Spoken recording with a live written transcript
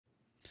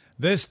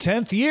This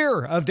 10th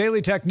year of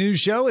Daily Tech News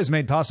Show is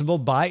made possible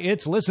by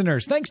its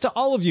listeners. Thanks to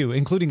all of you,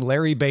 including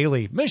Larry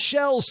Bailey,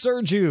 Michelle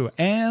Sergiu,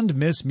 and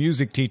Miss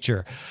Music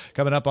Teacher.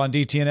 Coming up on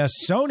DTNS,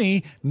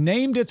 Sony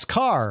named its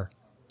car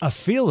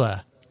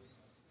Afeela.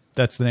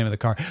 That's the name of the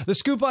car. The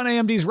scoop on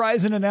AMD's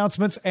Ryzen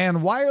announcements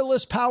and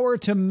wireless power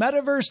to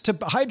metaverse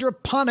to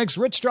hydroponics.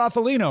 Rich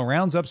Stroffolino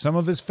rounds up some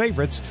of his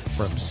favorites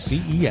from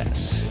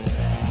CES.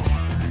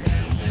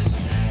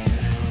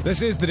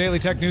 This is the Daily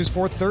Tech News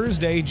for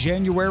Thursday,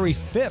 January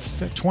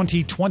 5th,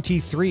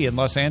 2023 in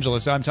Los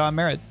Angeles. I'm Tom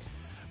Merritt.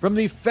 From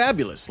the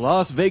fabulous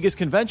Las Vegas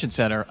Convention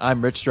Center,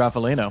 I'm Rich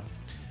Stroffolino.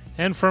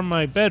 And from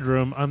my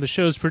bedroom, I'm the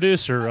show's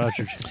producer,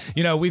 Roger.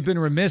 You know, we've been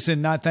remiss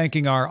in not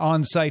thanking our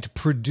on-site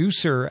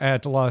producer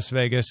at Las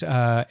Vegas,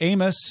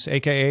 Amos,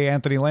 a.k.a.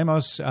 Anthony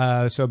Amos.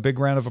 So big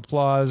round of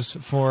applause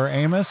for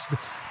Amos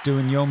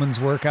doing yeoman's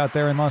work out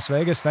there in Las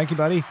Vegas. Thank you,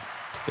 buddy.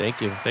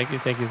 Thank you.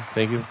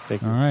 All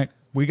right.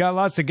 We got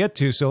lots to get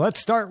to, so let's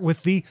start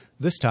with the,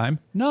 this time,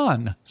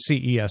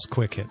 non-CES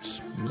quick hits.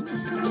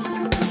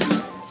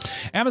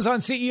 Amazon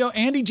CEO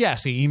Andy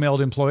Jassy emailed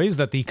employees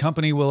that the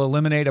company will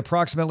eliminate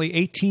approximately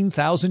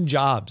 18,000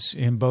 jobs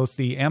in both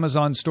the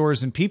Amazon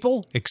stores and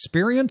people,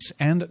 experience,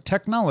 and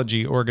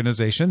technology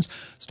organizations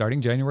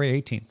starting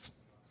January 18th.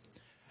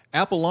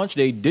 Apple launched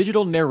a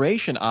digital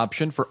narration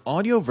option for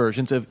audio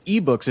versions of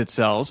ebooks it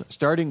sells,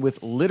 starting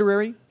with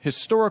literary,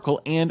 historical,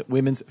 and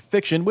women's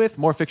fiction, with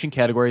more fiction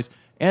categories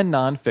and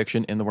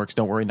nonfiction in the works.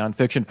 Don't worry,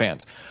 nonfiction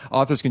fans.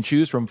 Authors can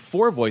choose from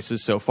 4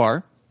 voices so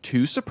far.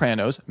 2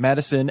 sopranos,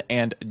 Madison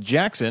and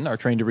Jackson, are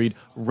trained to read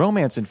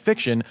romance and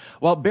fiction,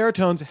 while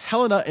baritones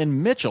Helena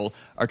and Mitchell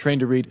are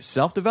trained to read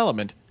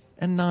self-development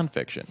and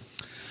nonfiction.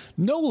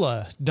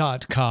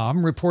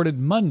 NOLA.com reported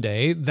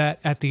Monday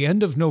that at the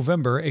end of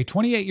November, a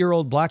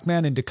 28-year-old black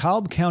man in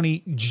DeKalb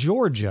County,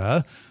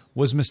 Georgia,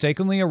 was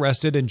mistakenly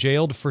arrested and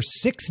jailed for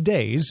 6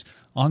 days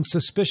on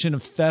suspicion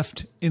of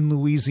theft in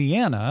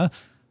Louisiana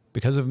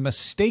because of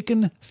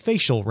mistaken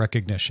facial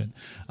recognition.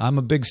 I'm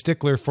a big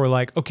stickler for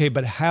okay,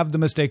 but have the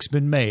mistakes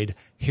been made?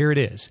 Here it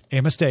is.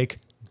 A mistake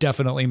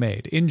definitely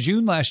made. In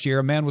June last year,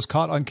 a man was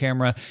caught on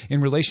camera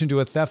in relation to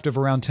a theft of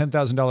around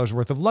 $10,000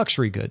 worth of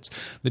luxury goods.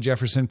 The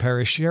Jefferson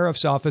Parish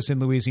Sheriff's Office in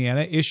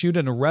Louisiana issued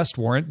an arrest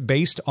warrant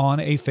based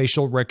on a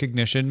facial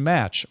recognition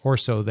match, or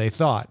so they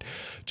thought.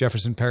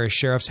 Jefferson Parish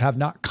sheriffs have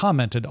not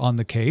commented on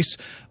the case,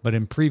 but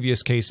in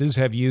previous cases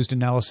have used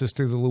analysis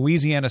through the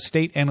Louisiana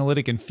State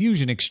Analytic and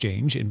Fusion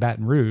Exchange in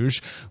Baton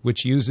Rouge,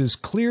 which uses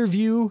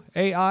Clearview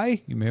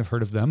AI, you may have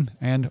heard of them,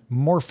 and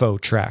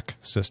MorphoTrack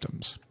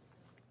systems.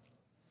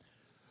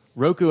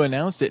 Roku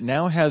announced it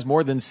now has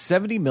more than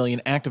 70 million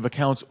active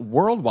accounts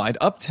worldwide,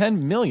 up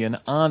 10 million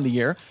on the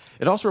year.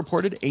 It also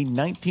reported a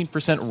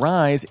 19%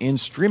 rise in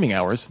streaming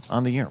hours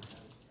on the year.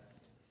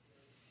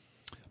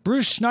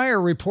 Bruce Schneier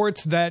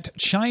reports that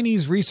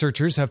Chinese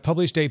researchers have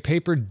published a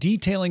paper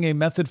detailing a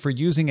method for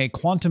using a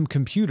quantum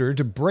computer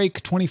to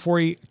break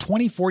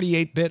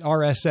 2048-bit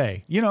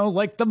RSA. You know,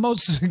 like the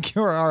most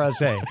secure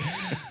RSA.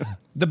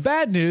 The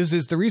bad news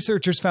is the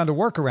researchers found a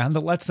workaround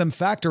that lets them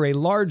factor a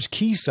large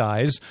key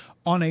size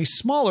on a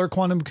smaller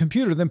quantum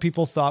computer than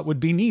people thought would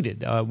be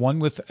needed, one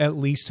with at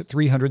least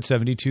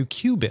 372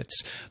 qubits.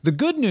 The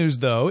good news,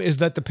 though, is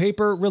that the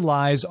paper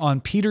relies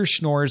on Peter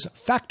Schnorr's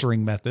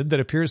factoring method that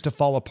appears to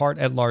fall apart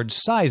at large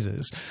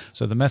sizes,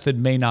 so the method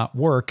may not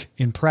work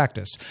in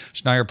practice.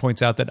 Schneier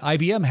points out that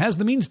IBM has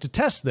the means to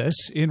test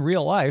this in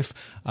real life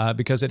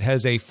because it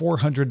has a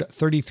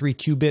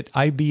 433-qubit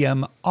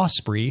IBM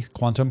Osprey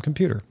quantum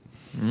computer.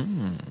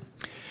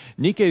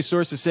 Nikkei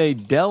sources say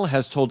Dell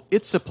has told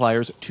its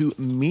suppliers to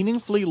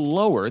meaningfully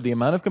lower the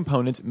amount of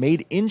components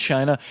made in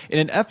China in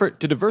an effort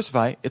to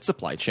diversify its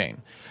supply chain.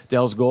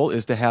 Dell's goal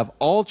is to have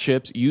all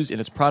chips used in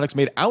its products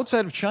made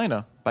outside of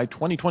China by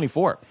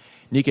 2024.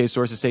 Nikkei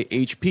sources say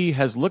HP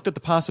has looked at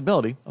the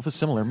possibility of a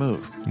similar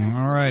move.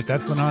 All right,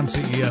 that's the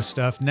non-CES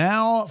stuff.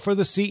 Now for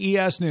the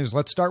CES news.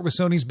 Let's start with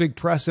Sony's big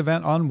press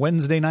event on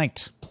Wednesday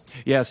night.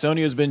 Yeah,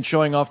 Sony has been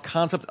showing off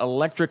concept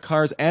electric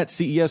cars at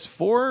CES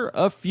for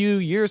a few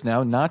years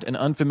now, not an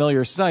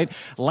unfamiliar sight.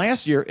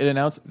 Last year, it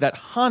announced that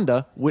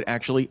Honda would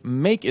actually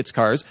make its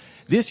cars.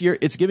 This year,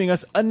 it's giving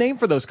us a name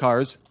for those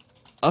cars,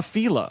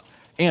 Afeela.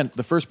 And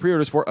the first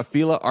pre-orders for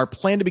Afeela are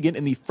planned to begin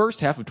in the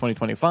first half of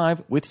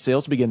 2025, with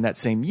sales to begin that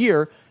same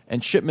year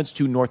and shipments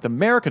to North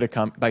America to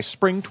come by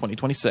spring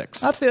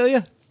 2026. I feel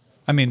you.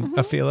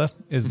 Afeela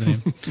is the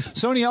name.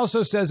 Sony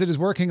also says it is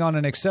working on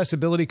an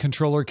accessibility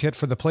controller kit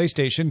for the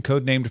PlayStation,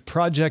 codenamed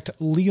Project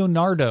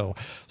Leonardo.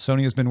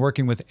 Sony has been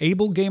working with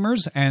Able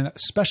Gamers and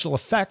Special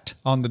Effect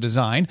on the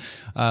design.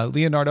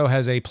 Leonardo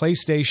has a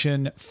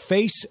PlayStation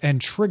face and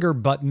trigger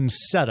button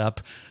setup,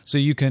 so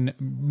you can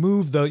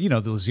move the,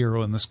 the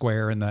 0 and the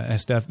square and the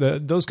stuff.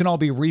 Those can all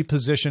be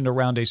repositioned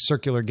around a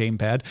circular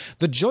gamepad.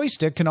 The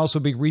joystick can also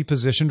be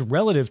repositioned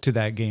relative to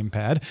that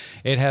gamepad.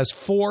 It has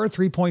 4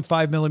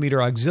 3.5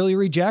 millimeter auxiliary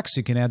auxiliary jacks, so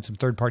you can add some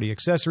third-party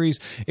accessories.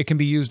 It can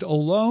be used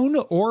alone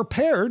or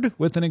paired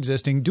with an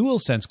existing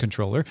DualSense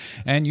controller,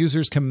 and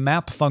users can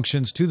map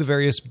functions to the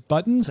various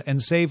buttons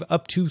and save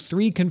up to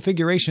 3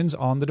 configurations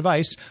on the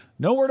device.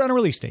 No word on a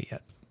release date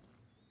yet.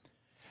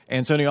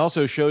 And Sony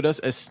also showed us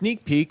a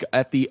sneak peek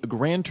at the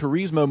Gran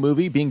Turismo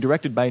movie being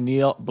directed by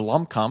Neil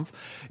Blomkamp,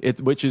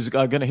 which is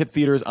going to hit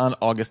theaters on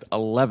August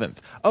 11th.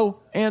 Oh,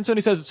 and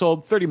Sony says it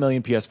sold 30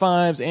 million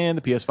PS5s, and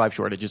the PS5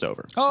 shortage is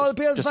over. Oh,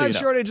 the PS5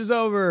 shortage is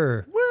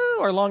over.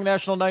 Woo, our long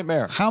national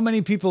nightmare. How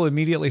many people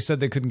immediately said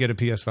they couldn't get a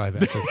PS5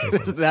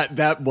 after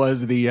that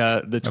was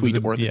the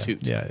tweet or the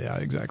toot. Yeah,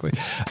 exactly.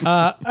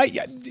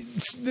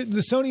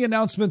 The Sony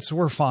announcements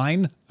were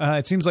fine.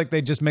 It seems like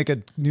they just make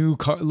a new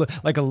car,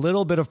 like a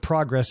little bit of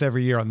progress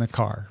every year on the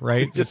car,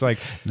 right? It's like,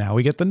 now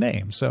we get the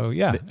name. So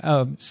yeah.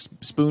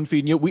 Spoon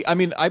feeding you.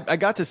 I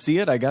got to see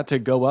it. I got to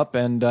go up,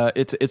 and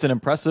it's an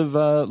impressive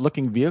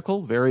looking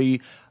vehicle. Very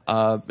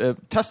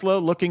Tesla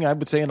looking, I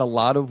would say, in a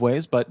lot of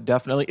ways, but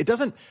definitely it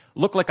doesn't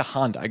look like a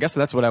Honda. I guess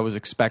that's what I was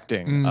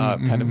expecting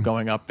kind of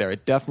going up there.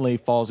 It definitely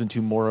falls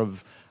into more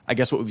of, I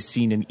guess, what we've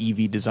seen in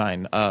EV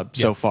design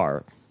so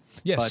far.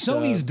 Yeah, but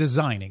Sony's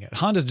designing it.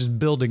 Honda's just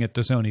building it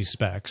to Sony's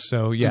specs.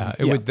 So yeah,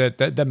 would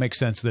that makes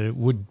sense that it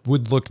would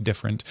look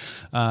different.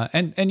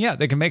 And yeah,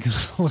 they can make it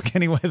look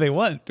any way they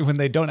want when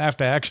they don't have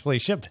to actually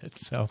ship it.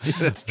 So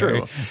that's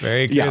true.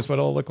 Very curious what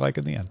it'll look like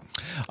in the end.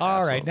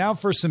 All right, now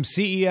for some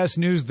CES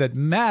news that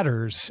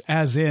matters,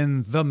 as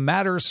in the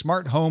Matter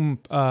smart home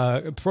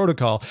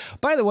protocol.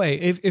 By the way,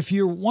 if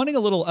you're wanting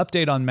a little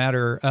update on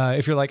Matter,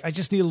 if you're like, I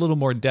just need a little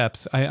more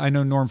depth. I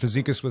know Norm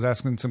Fazekas was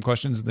asking some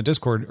questions in the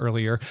Discord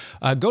earlier.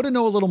 Go to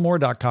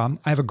knowalittlemore.com.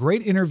 I have a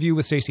great interview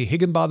with Stacey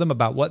Higginbotham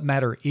about what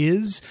Matter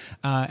is.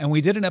 And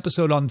we did an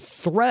episode on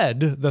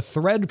the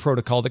Thread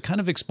protocol that kind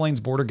of explains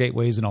border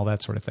gateways and all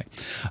that sort of thing.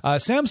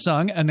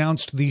 Samsung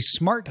announced the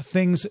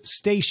SmartThings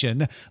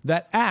Station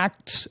that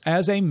acts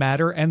as a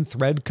Matter and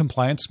Thread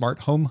compliant smart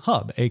home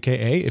hub,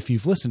 aka, if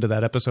you've listened to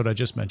that episode I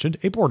just mentioned,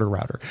 a border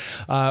router,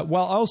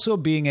 while also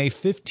being a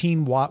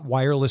 15-watt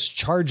wireless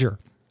charger.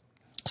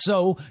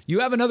 So you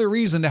have another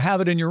reason to have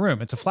it in your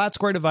room. It's a flat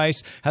square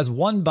device, has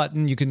one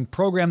button. You can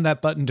program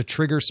that button to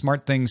trigger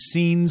SmartThings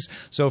scenes.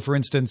 So for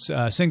instance,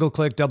 single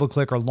click, double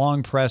click, or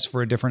long press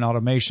for a different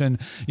automation.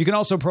 You can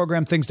also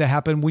program things to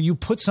happen when you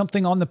put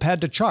something on the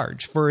pad to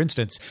charge. For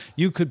instance,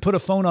 you could put a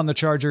phone on the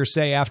charger,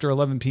 say after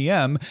 11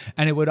 p.m.,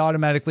 and it would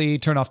automatically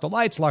turn off the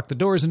lights, lock the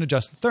doors, and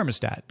adjust the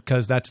thermostat,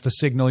 because that's the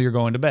signal you're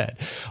going to bed.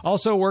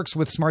 Also works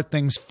with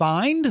SmartThings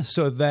Find,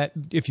 so that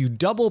if you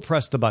double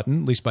press the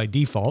button, at least by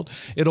default,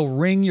 it'll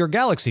ring your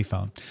Galaxy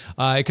phone.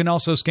 It can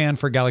also scan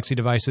for Galaxy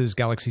devices,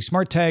 Galaxy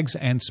Smart Tags,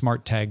 and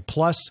Smart Tag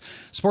Plus.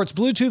 Supports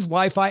Bluetooth,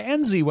 Wi-Fi,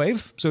 and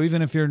Z-Wave. So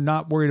even if you're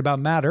not worried about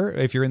Matter,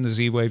 if you're in the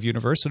Z-Wave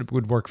universe, it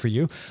would work for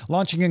you.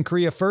 Launching in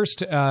Korea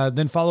first,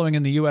 then following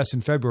in the US in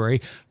February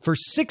for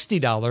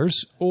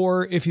 $60,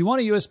 or if you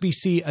want a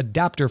USB-C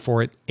adapter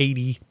for it,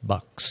 $80.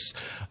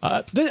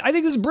 I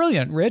think this is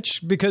brilliant,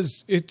 Rich,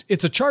 because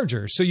it's a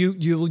charger. So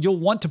you'll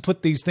want to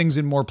put these things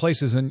in more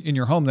places in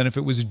your home than if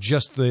it was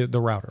just the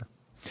router.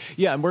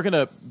 Yeah, and we're going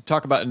to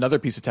talk about another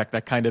piece of tech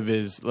that kind of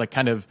is like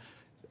kind of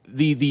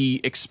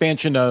the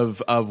expansion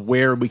of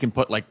where we can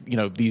put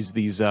these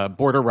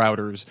border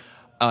routers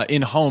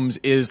in homes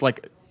is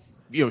like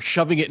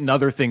shoving it in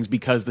other things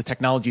because the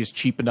technology is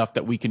cheap enough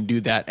that we can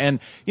do that. And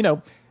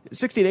 $60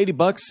 to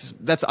 $80,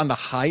 that's on the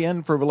high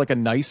end for like a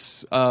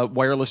nice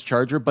wireless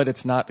charger, but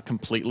it's not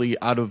completely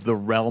out of the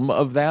realm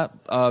of that.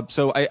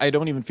 So I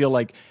don't even feel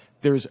like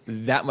there's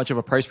that much of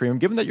a price premium,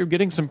 given that you're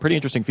getting some pretty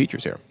interesting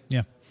features here.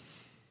 Yeah.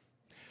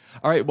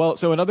 All right, well,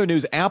 so in other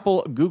news,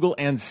 Apple, Google,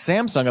 and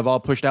Samsung have all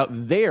pushed out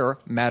their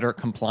Matter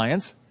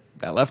compliance.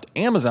 That left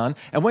Amazon.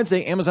 And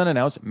Wednesday, Amazon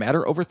announced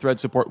Matter over Thread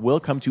support will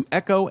come to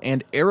Echo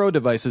and Arrow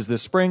devices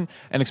this spring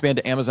and expand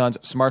to Amazon's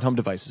smart home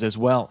devices as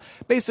well.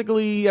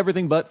 Basically,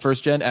 everything but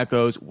first-gen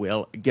Echoes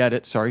will get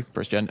it. Sorry,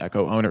 first-gen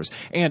Echo owners.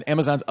 And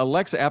Amazon's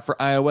Alexa app for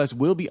iOS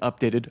will be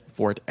updated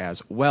for it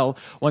as well.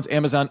 Once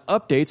Amazon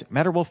updates,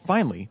 Matter will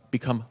finally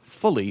become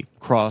fully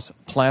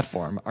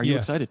cross-platform. Are you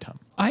excited, Tom?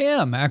 I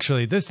am,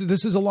 actually. This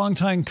is a long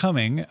time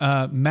coming.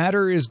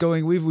 Matter is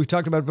going, we've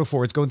talked about it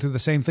before, it's going through the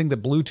same thing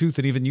that Bluetooth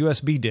and even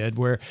USB did,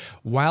 where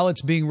while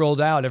it's being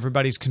rolled out,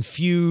 everybody's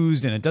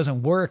confused and it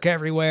doesn't work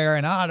everywhere,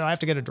 and do I have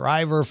to get a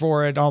driver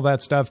for it, all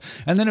that stuff.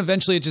 And then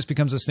eventually it just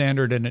becomes a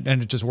standard and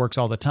it just works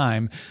all the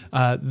time.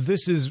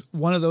 This is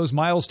one of those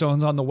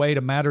milestones on the way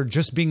to Matter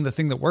just being the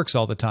thing that works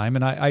all the time.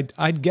 And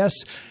I'd guess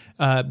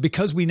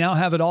because we now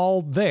have it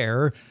all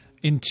there,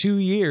 in 2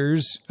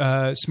 years,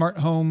 smart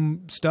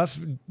home stuff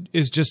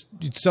is just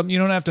something you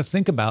don't have to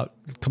think about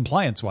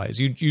compliance-wise.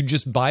 You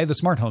just buy the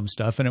smart home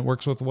stuff, and it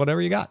works with whatever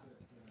you got.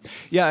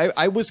 Yeah,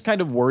 I was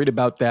kind of worried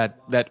about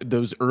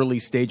those early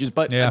stages,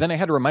 but then I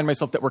had to remind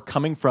myself that we're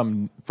coming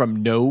from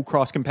no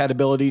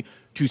cross-compatibility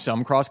to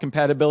some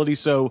cross-compatibility.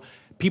 So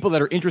people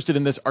that are interested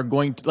in this are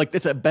going to,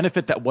 it's a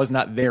benefit that was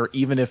not there,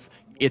 even if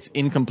it's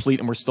incomplete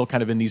and we're still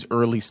kind of in these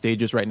early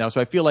stages right now.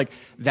 So I feel like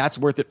that's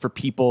worth it for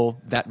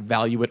people that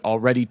value it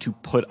already to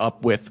put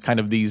up with kind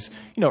of these,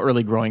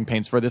 early growing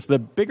pains for this. The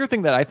bigger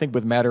thing that I think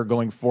with Matter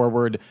going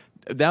forward,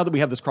 now that we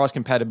have this cross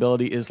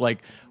compatibility, is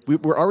like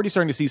we're already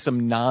starting to see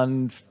some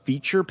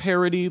non-feature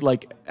parity.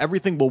 Like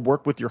everything will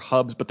work with your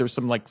hubs, but there's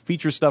some like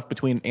feature stuff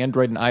between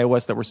Android and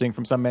iOS that we're seeing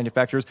from some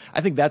manufacturers.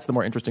 I think that's the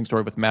more interesting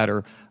story with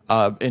Matter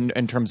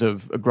in terms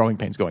of growing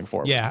pains going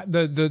forward. Yeah,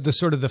 the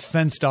sort of the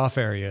fenced off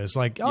areas,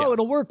 like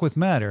it'll work with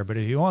Matter, but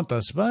if you want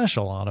the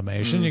special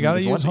automation, you got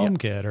to use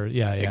HomeKit or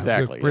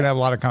exactly. We're gonna have a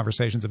lot of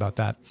conversations about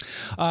that.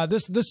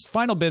 This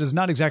final bit is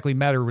not exactly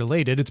Matter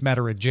related; it's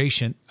Matter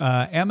adjacent.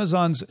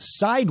 Amazon's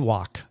Sidewalk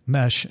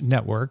mesh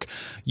network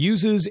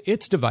uses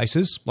its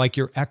devices like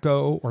your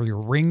Echo or your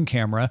Ring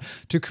camera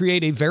to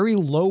create a very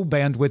low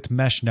bandwidth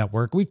mesh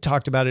network. We've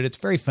talked about it. It's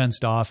very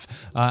fenced off.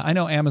 I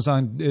know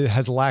Amazon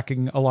has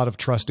lacking a lot of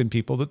trust in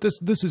people, but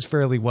this is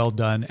fairly well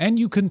done, and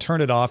you can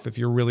turn it off if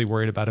you're really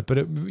worried about it, but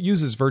it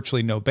uses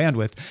virtually no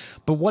bandwidth.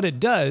 But what it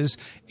does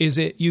is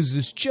it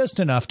uses just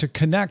enough to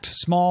connect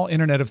small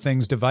Internet of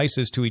Things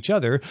devices to each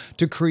other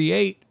to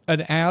create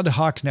an ad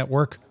hoc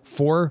network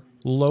for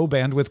low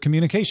bandwidth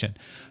communication.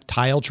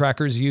 Tile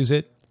trackers use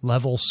it.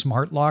 Level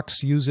smart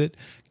locks use it.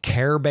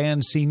 Care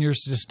Band senior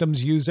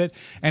systems use it.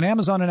 And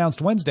Amazon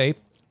announced Wednesday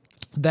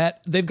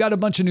that they've got a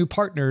bunch of new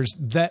partners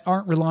that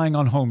aren't relying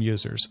on home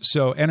users.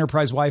 So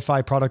enterprise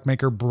Wi-Fi product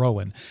maker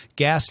Broen,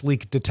 gas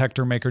leak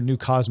detector maker New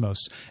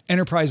Cosmos,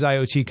 enterprise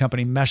IoT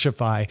company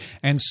Meshify,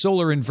 and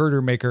solar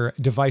inverter maker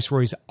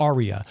DeviceRoy's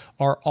Aria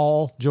are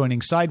all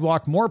joining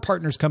Sidewalk. More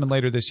partners coming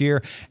later this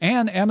year.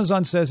 And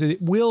Amazon says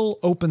it will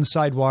open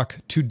Sidewalk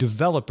to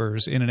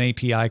developers in an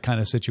API kind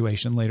of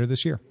situation later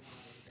this year.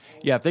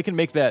 Yeah, if they can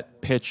make that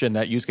pitch and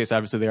that use case,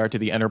 obviously they are, to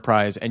the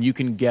enterprise, and you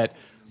can get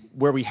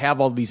where we have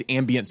all these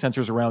ambient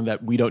sensors around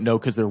that we don't know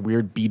because they're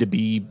weird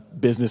B2B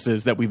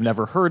businesses that we've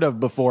never heard of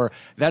before.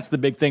 That's the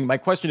big thing. My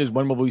question is,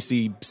 when will we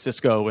see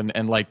Cisco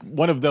and like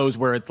one of those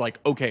where it's like,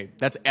 okay,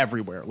 that's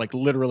everywhere, like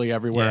literally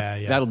everywhere.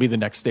 Yeah. That'll be the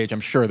next stage. I'm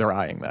sure they're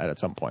eyeing that at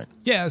some point.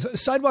 Yeah,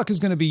 Sidewalk is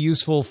going to be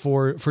useful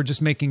for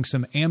just making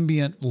some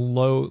ambient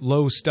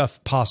low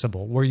stuff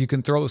possible, where you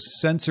can throw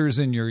sensors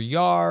in your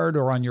yard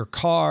or on your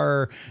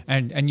car,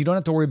 and you don't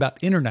have to worry about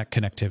internet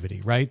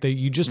connectivity, right?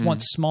 You just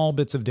want small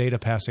bits of data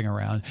passing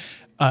around.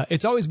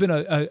 It's always been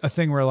a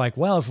thing where like,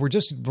 well, if we're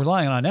just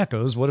relying on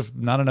echoes, what if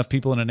not enough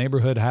people in a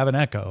neighborhood have an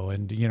echo?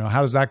 And,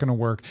 how is that going to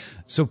work?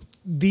 So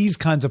these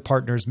kinds of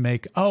partners they're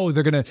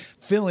going to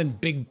fill in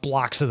big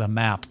blocks of the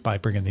map by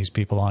bringing these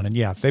people on. And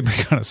yeah, if they bring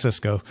on a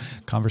Cisco,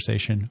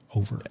 conversation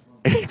over.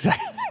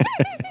 Exactly.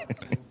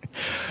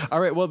 All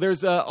right. Well,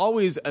 there's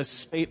always a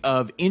spate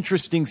of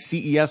interesting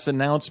CES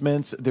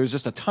announcements. There's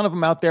just a ton of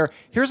them out there.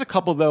 Here's a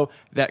couple, though,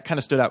 that kind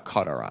of stood out,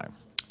 caught our eye.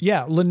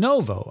 Yeah,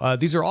 Lenovo.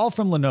 These are all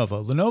from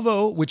Lenovo.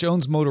 Lenovo, which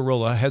owns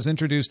Motorola, has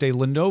introduced a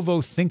Lenovo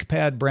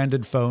ThinkPad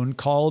branded phone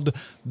called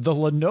the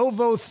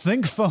Lenovo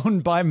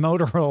ThinkPhone by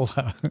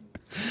Motorola.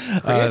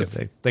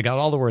 They got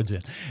all the words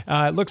in.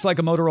 It looks like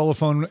a Motorola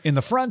phone in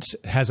the front,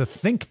 has a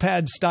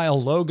ThinkPad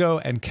style logo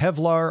and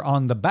Kevlar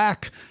on the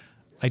back.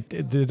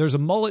 There's a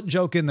mullet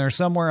joke in there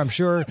somewhere, I'm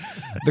sure.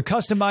 The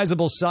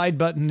customizable side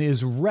button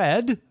is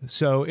red,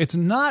 so it's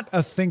not a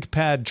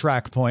ThinkPad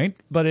track point,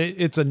 but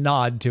it's a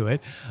nod to it.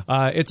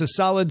 It's a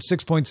solid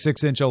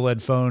 6.6-inch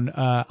OLED phone,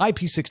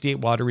 IP68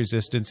 water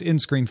resistance,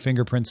 in-screen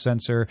fingerprint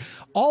sensor,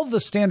 all the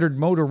standard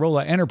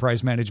Motorola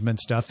enterprise management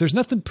stuff. There's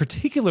nothing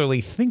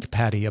particularly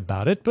ThinkPad-y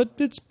about it, but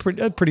it's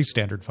a pretty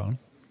standard phone.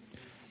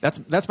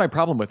 That's my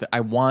problem with it. I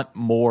want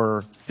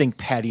more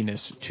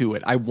ThinkPadiness to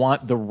it. I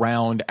want the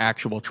round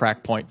actual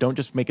track point. Don't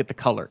just make it the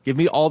color. Give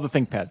me all the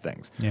ThinkPad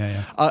things.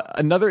 Yeah.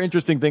 Another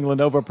interesting thing,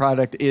 Lenovo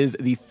product, is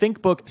the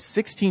ThinkBook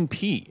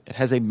 16P. It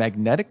has a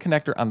magnetic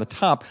connector on the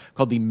top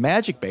called the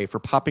Magic Bay for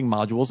popping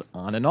modules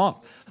on and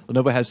off.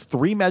 Lenovo has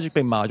 3 Magic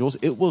Bay modules.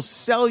 It will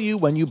sell you,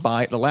 when you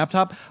buy the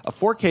laptop, a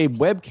 4K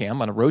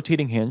webcam on a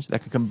rotating hinge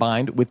that can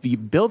combine with the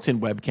built-in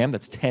webcam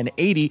that's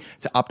 1080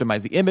 to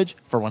optimize the image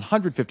for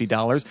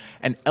 $150,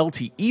 an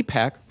LTE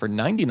pack for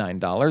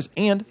 $99,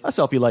 and a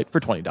selfie light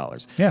for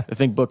 $20. Yeah. The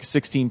ThinkBook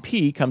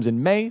 16P comes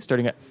in May,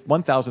 starting at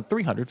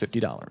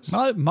 $1,350.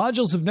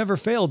 Modules have never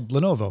failed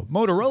Lenovo.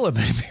 Motorola,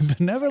 maybe,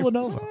 but never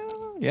Lenovo.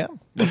 Yeah,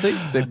 we'll see.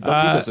 They've built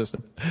the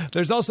ecosystem.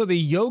 There's also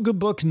the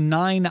YogaBook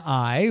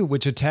 9i,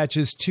 which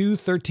attaches two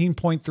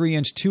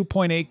 13.3-inch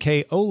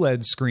 2.8K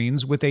OLED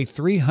screens with a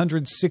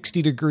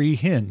 360-degree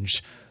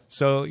hinge.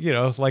 So,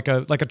 like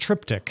a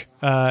triptych.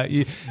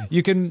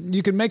 You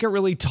can make it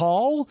really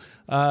tall.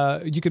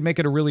 You could make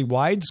it a really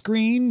wide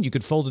screen. You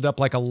could fold it up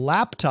like a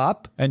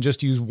laptop and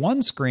just use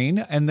one screen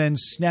and then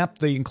snap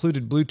the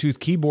included Bluetooth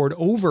keyboard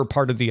over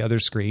part of the other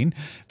screen.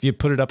 If you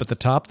put it up at the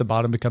top, the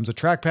bottom becomes a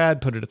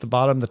trackpad. Put it at the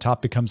bottom, the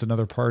top becomes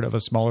another part of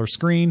a smaller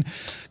screen.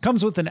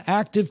 Comes with an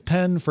active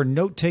pen for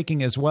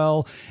note-taking as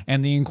well,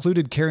 and the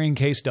included carrying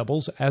case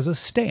doubles as a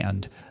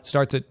stand.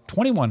 Starts at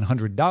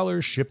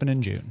 $2,100, shipping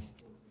in June.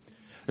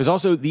 There's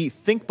also the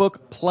ThinkBook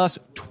Plus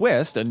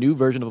Twist, a new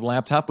version of the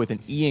laptop with an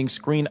e-ink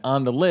screen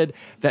on the lid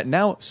that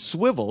now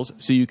swivels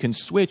so you can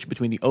switch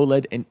between the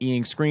OLED and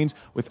e-ink screens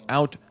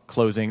without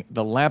closing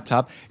the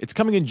laptop. It's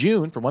coming in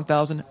June for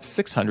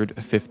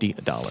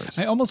 $1,650.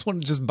 I almost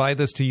want to just buy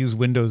this to use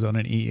Windows on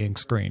an e-ink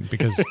screen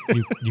because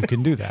you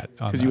can do that.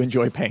 Because you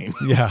enjoy pain.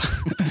 Yeah.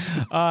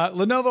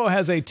 Lenovo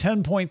has a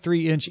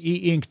 10.3-inch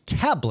e-ink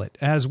tablet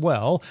as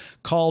well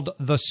called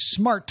the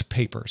Smart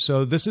Paper.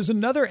 So this is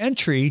another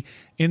entry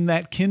in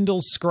that Kindle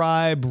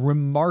Scribe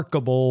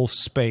remarkable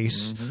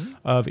space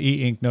of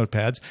e-ink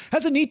notepads.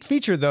 Has a neat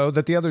feature, though,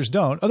 that the others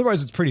don't.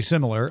 Otherwise, it's pretty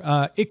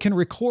similar. It can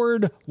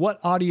record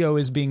what audio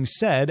is being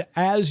said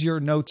as your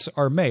notes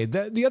are made.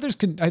 The others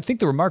can, I think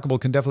the Remarkable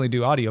can definitely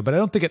do audio, but I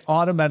don't think it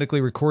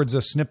automatically records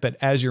a snippet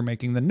as you're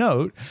making the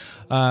note.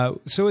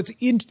 So it's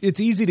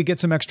easy to get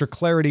some extra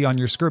clarity on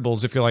your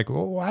scribbles. If you're like,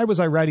 well, why was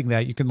I writing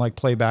that? You can like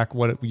play back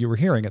what you were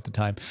hearing at the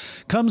time.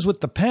 Comes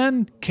with the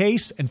pen,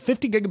 case, and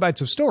 50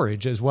 gigabytes of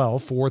storage as well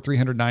for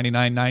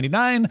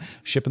 $399.99,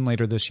 shipping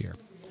later this year.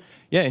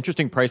 Yeah,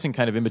 interesting pricing,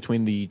 kind of in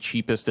between the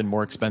cheapest and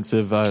more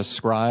expensive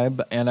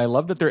Scribe. And I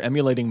love that they're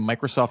emulating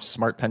Microsoft's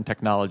Smart Pen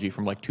technology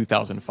from like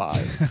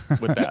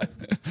 2005 with that.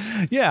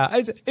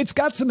 Yeah, it's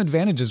got some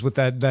advantages with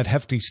that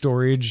hefty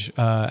storage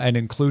and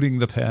including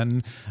the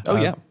pen.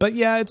 Oh, yeah. But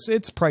yeah,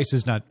 its price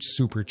is not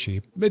super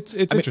cheap. It's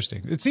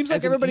interesting. It seems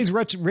like everybody's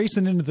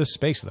racing into this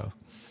space, though.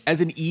 As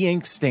an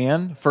e-ink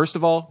stan, first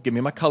of all, give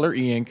me my color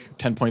e-ink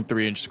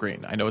 10.3-inch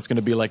screen. I know it's going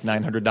to be like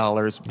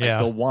 $900. Yeah. I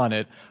still want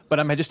it. But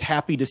I'm just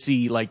happy to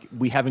see like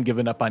we haven't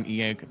given up on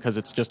e-ink because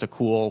it's just a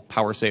cool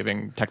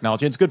power-saving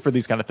technology. It's good for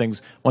these kind of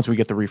things once we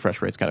get the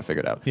refresh rates kind of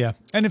figured out. Yeah.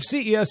 And if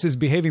CES is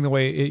behaving the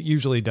way it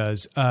usually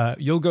does,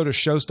 you'll go to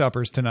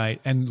Showstoppers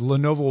tonight and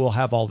Lenovo will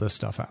have all this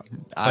stuff out.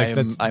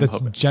 I'm that's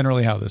hoping.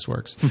 Generally how this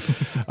works.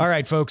 All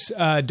right, folks,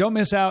 don't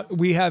miss out.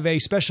 We have a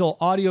special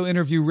audio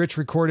interview Rich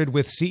recorded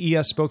with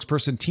CES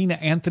spokesperson Tina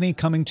Anthony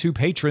coming to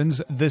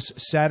patrons this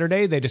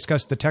Saturday. They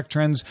discussed the tech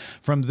trends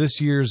from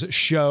this year's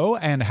show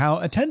and how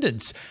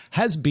attendance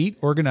has beat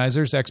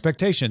organizers'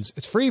 expectations.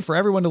 It's free for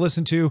everyone to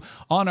listen to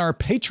on our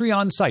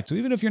Patreon site. So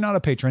even if you're not a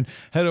patron,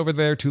 head over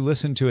there to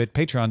listen to it,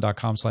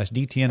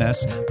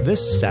 patreon.com/DTNS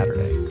this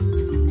Saturday.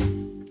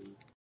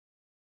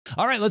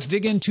 All right, let's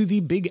dig into the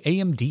big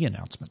AMD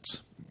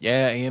announcements.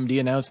 Yeah, AMD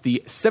announced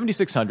the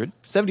 7600,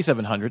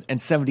 7700,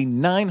 and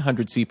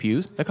 7900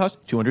 CPUs that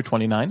cost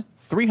 $229,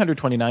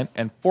 $329,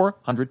 and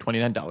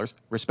 $429,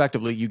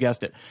 respectively. You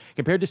guessed it.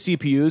 Compared to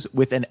CPUs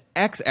with an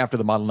X after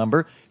the model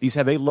number, these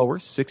have a lower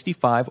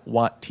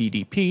 65-watt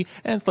TDP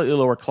and slightly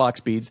lower clock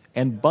speeds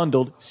and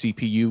bundled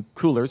CPU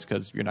coolers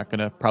because you're not going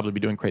to probably be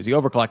doing crazy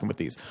overclocking with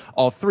these.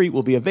 All three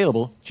will be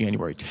available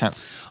January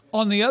 10th.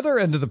 On the other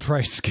end of the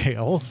price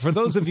scale, for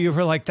those of you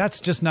who are like,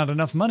 that's just not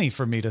enough money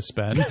for me to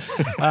spend,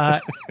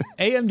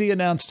 AMD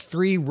announced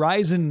three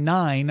Ryzen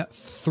 9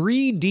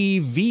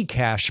 3D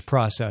V-Cache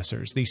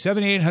processors, the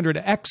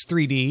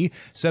 7800X3D,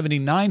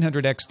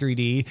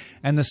 7900X3D,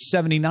 and the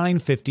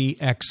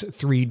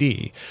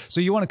 7950X3D. So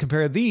you want to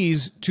compare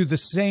these to the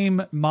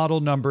same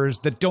model numbers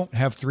that don't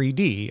have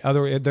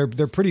 3D.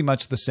 They're pretty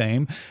much the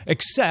same,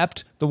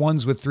 except the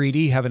ones with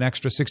 3D have an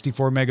extra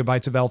 64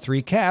 megabytes of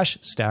L3 cache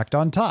stacked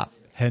on top.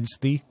 Hence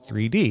the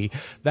 3D.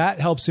 That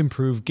helps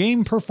improve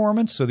game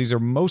performance. So these are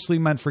mostly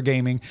meant for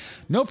gaming.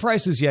 No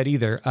prices yet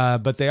either,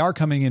 but they are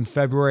coming in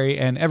February,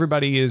 and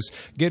everybody is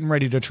getting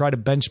ready to try to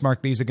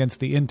benchmark these against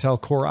the Intel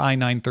Core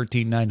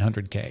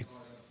i9-13900K.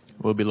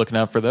 We'll be looking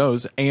out for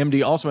those.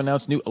 AMD also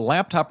announced new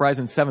laptop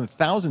Ryzen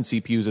 7000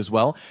 CPUs as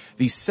well.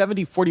 The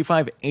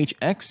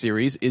 7045HX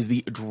series is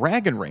the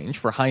Dragon range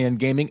for high-end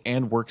gaming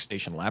and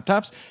workstation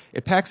laptops.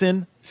 It packs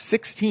in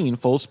 16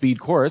 full-speed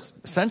cores,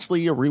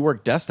 essentially a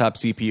reworked desktop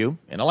CPU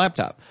in a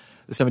laptop.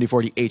 The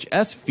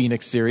 7040HS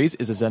Phoenix series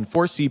is a Zen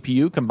 4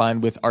 CPU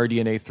combined with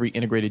RDNA 3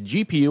 integrated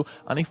GPU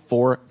on a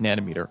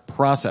 4-nanometer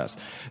process.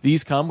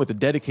 These come with a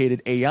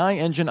dedicated AI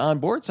engine on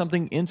board,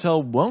 something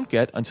Intel won't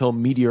get until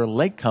Meteor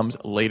Lake comes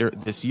later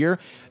this year.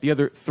 The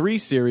other three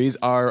series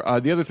are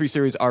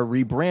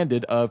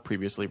rebranded of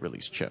previously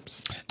released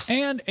chips.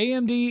 And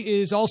AMD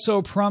is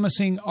also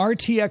promising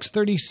RTX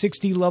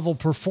 3060 level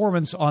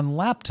performance on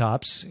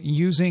laptops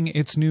using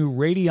its new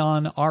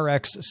Radeon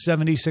RX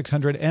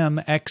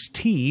 7600M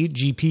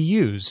XT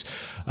GPUs.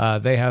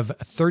 They have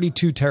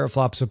 32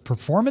 teraflops of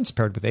performance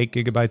paired with 8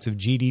 gigabytes of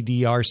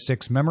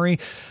GDDR6 memory.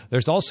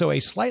 There's also a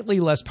slightly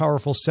less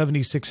powerful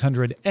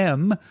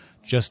 7600M,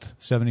 just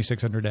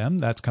 7600M.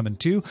 That's coming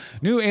too.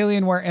 New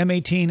Alienware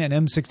M18 and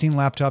M16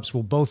 laptops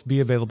will both be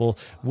available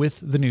with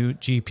the new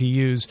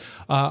GPUs.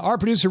 Our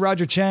producer,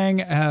 Roger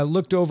Chang,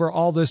 looked over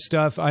all this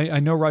stuff. I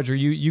know, Roger,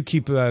 you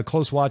keep a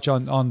close watch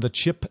on the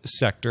chip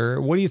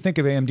sector. What do you think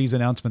of AMD's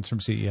announcements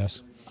from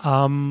CES?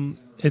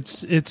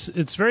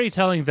 It's very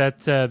telling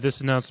that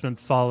this announcement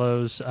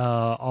follows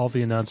all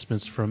the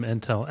announcements from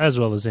Intel as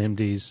well as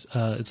AMD's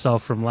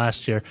itself from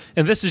last year,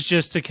 and this is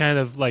just to kind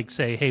of like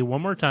say, hey,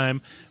 one more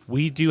time,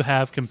 we do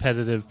have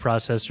competitive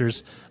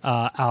processors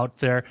out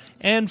there,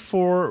 and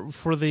for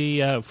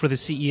the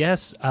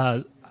CES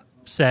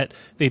set,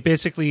 they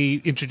basically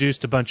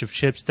introduced a bunch of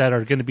chips that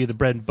are going to be the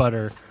bread and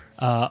butter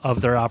of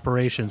their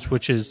operations,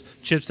 which is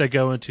chips that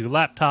go into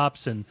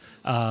laptops and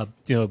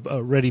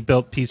already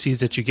built PCs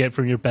that you get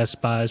from your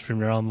Best Buys, from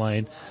your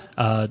online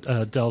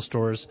Dell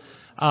stores.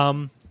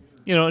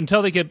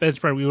 Until they get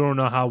benchmarked, we don't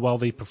know how well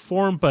they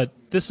perform. But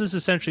this is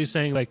essentially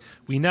saying, like,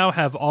 we now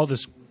have all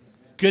this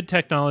good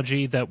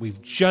technology that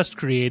we've just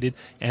created,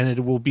 and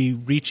it will be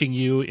reaching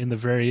you in the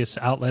various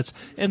outlets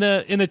in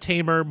a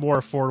tamer, more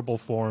affordable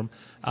form.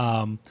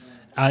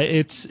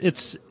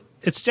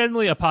 It's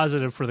generally a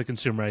positive for the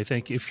consumer, I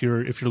think, if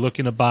you're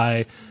looking to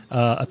buy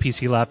a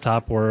PC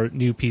laptop or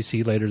new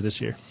PC later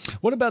this year.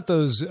 What about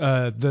those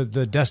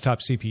the desktop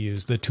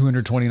CPUs, the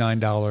 $229,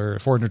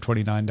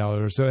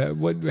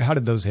 $429? How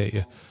did those hit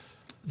you?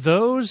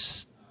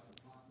 Those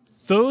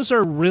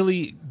are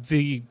really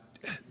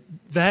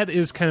that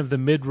is kind of the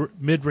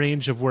mid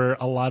range of where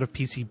a lot of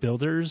PC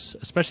builders,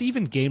 especially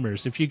even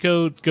gamers, if you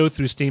go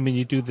through Steam and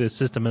you do the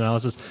system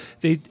analysis,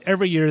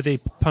 every year they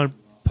pump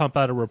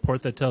out a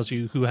report that tells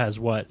you who has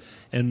what,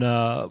 and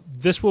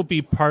this will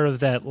be part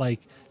of that. Like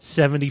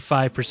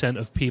 75%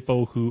 of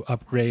people who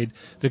upgrade,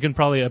 they can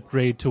probably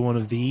upgrade to one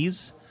of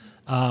these,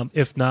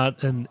 if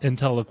not an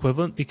Intel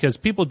equivalent, because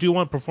people do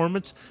want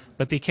performance,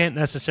 but they can't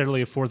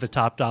necessarily afford the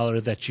top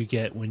dollar that you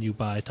get when you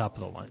buy top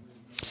of the line.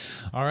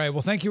 All right.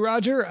 Well, thank you,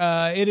 Roger.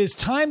 It is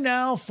time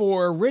now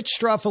for Rich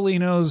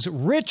Stroffolino's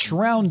Rich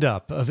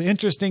Roundup of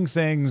interesting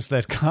things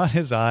that caught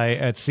his eye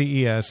at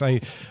CES.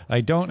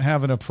 I don't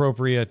have an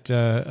appropriate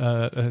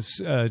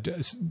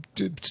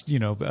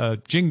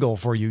jingle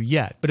for you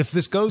yet, but if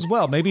this goes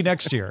well, maybe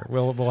next year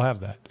we'll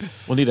have that.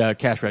 We'll need a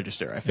cash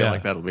register. I feel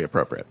like that'll be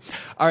appropriate.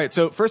 All right.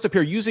 So first up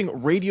here,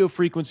 using radio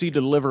frequency to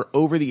deliver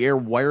over-the-air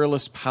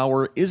wireless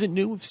power isn't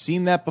new. We've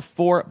seen that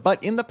before,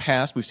 but in the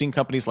past, we've seen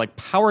companies like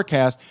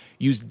PowerCast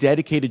use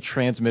dedicated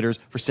transmitters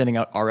for sending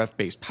out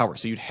RF-based power.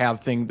 So you'd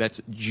have thing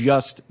that's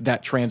just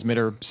that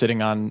transmitter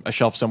sitting on a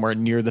shelf somewhere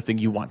near the thing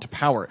you want to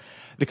power.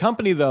 The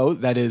company, though,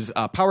 that is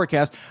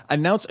PowerCast,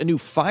 announced a new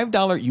 $5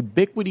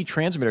 Ubiquiti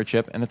transmitter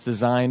chip, and it's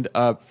designed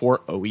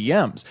for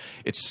OEMs.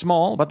 It's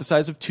small, about the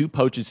size of 2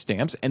 postage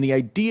stamps, and the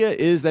idea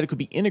is that it could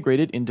be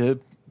integrated into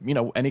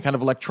any kind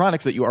of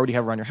electronics that you already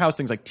have around your house,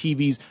 things like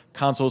TVs,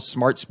 consoles,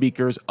 smart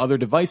speakers, other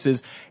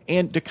devices,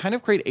 and to kind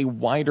of create a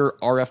wider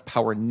RF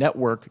power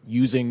network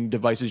using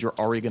devices you're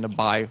already going to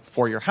buy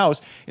for your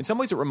house. In some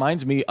ways, it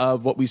reminds me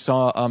of what we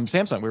saw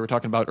Samsung, we were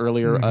talking about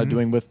earlier,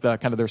 doing with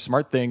kind of their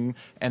smart thing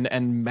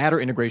and Matter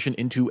integration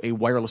into a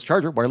wireless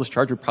charger. Wireless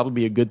charger would probably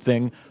be a good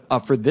thing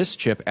for this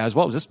chip as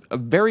well. Just a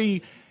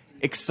very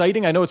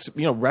exciting. I know it's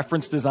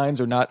reference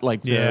designs are not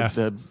like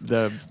the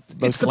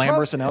most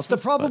glamorous announcement. It's the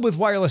problem with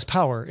wireless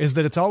power is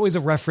that it's always a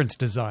reference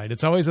design.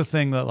 It's always a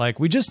thing that like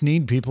we just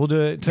need people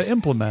to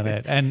implement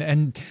it,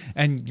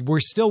 and we're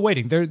still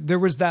waiting. There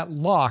was that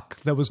lock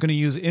that was going to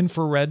use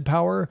infrared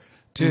power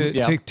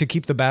to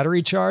keep the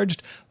battery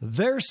charged.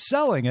 They're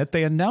selling it.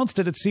 They announced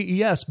it at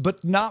CES,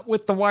 but not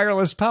with the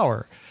wireless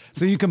power.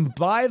 So you can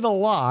buy the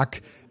lock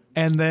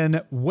and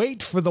then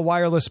wait for the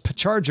wireless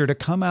charger to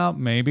come out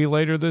maybe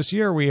later this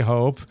year, we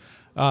hope.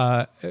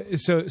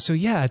 So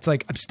yeah, it's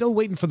like I'm still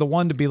waiting for the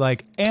one to be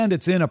like, and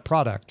it's in a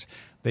product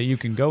that you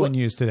can go and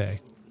use today.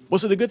 Well,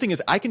 so the good thing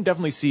is I can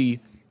definitely see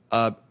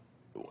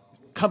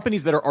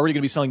companies that are already going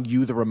to be selling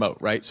you the remote,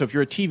 right? So if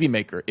you're a TV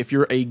maker, if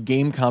you're a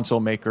game console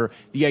maker,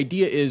 the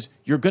idea is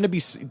you're going to be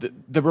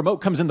the remote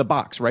comes in the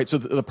box, right? So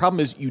the problem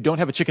is you don't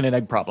have a chicken and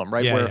egg problem,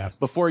 right?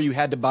 Before you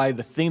had to buy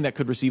the thing that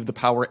could receive the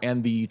power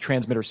and the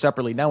transmitter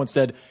separately. Now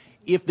instead,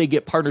 if they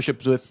get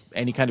partnerships with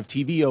any kind of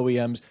TV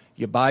OEMs,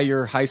 you buy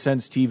your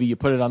Hisense TV, you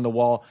put it on the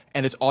wall,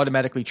 and it's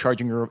automatically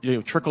charging your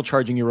trickle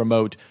charging your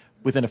remote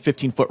within a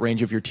 15-foot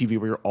range of your TV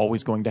where you're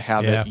always going to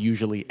have it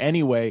usually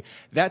anyway.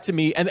 That to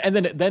me, and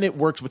then it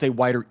works with a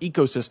wider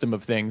ecosystem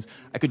of things.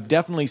 I could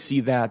definitely see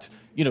that,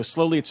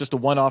 slowly it's just a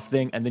one-off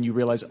thing, and then you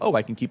realize, oh,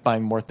 I can keep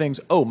buying more things.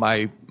 Oh,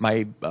 my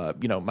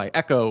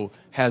Echo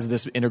has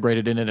this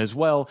integrated in it as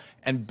well,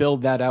 and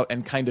build that out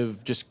and kind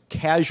of just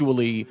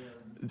casually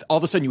all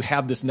of a sudden you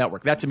have this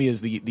network. That to me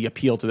is the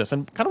appeal to this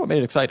and kind of what made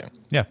it exciting.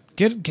 Yeah.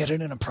 Get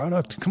it in a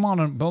product. Come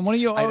on. One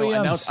of you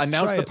OEMs.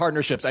 Announce the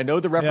partnerships. I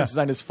know the reference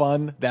design is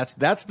fun. That's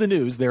the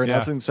news they're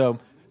announcing. So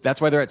that's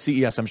why they're at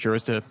CES, I'm sure,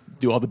 is to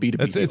do all the B2B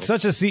deals. It's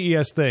such a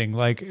CES thing,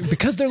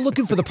 because they're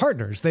looking for the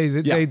partners. They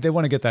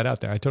want to get that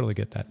out there. I totally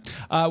get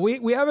that.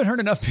 We haven't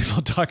heard enough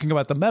people talking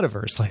about the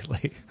metaverse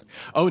lately.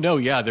 Oh, no,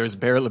 yeah. There's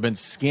barely been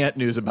scant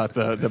news about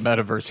the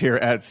metaverse here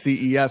at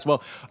CES.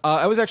 Well,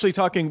 I was actually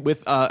talking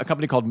with a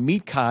company called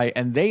MeetKai,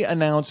 and they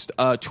announced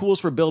tools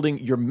for building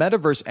your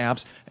metaverse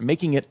apps and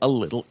making it a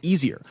little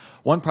easier.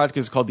 One product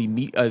is called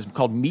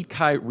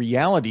MeetKai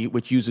Reality,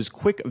 which uses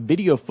quick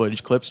video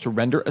footage clips to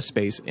render a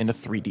space in a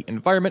 3D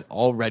environment,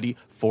 all ready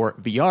for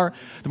VR.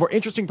 The more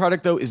interesting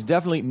product, though, is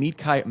definitely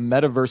MeetKai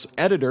Metaverse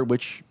Editor,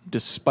 which,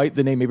 despite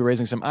the name maybe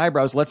raising some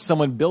eyebrows, lets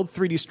someone build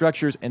 3D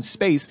structures and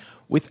space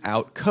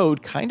without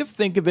code. Kind of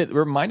think of it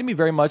reminded me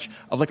very much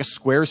of like a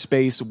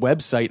Squarespace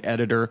website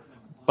editor,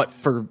 but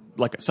for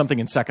like something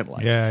in Second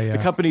Life. Yeah.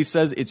 The company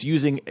says it's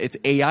using its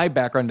AI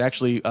background. It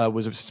actually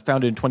was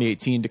founded in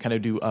 2018 to kind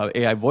of do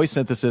AI voice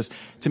synthesis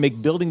to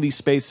make building these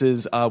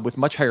spaces with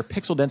much higher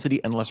pixel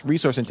density and less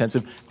resource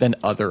intensive than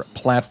other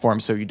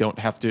platforms. So you don't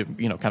have to,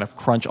 kind of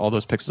crunch all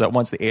those pixels at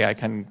once. The AI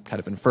can kind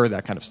of infer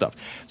that kind of stuff.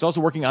 It's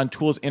also working on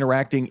tools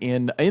interacting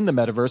in the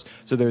metaverse.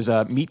 So there's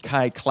a Meet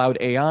Kai Cloud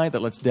AI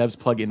that lets devs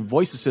plug in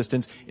voice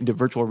assistants into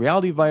virtual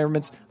reality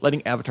environments,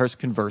 letting avatars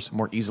converse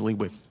more easily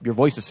with your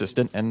voice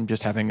assistant and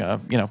just having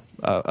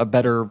a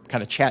better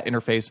kind of chat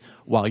interface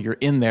while you're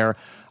in there.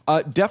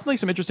 Definitely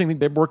some interesting things.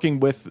 They're working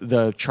with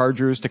the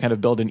Chargers to kind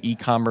of build an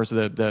e-commerce, in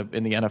the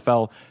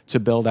NFL to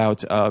build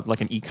out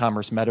like an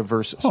e-commerce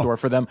metaverse store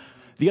for them.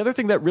 The other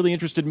thing that really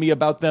interested me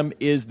about them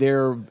is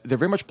they're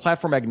very much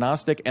platform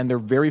agnostic, and they're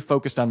very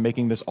focused on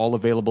making this all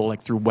available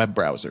like through web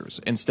browsers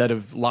instead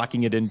of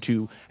locking it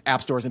into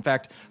app stores. In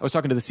fact, I was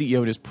talking to the CEO,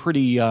 and is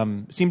pretty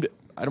seemed,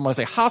 I don't want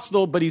to say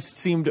hostile, but he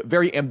seemed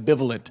very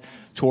ambivalent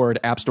toward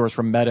app stores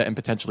from Meta and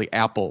potentially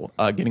Apple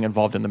getting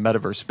involved in the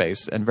metaverse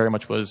space, and very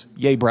much was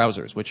yay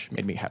browsers, which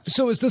made me happy.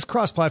 So is this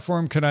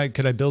cross-platform? Could I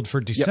build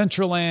for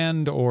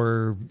Decentraland,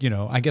 or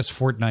I guess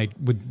Fortnite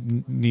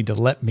would need to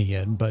let me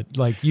in, but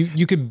like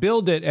you could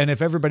build it, and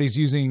if everybody's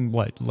using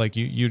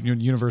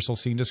universal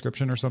scene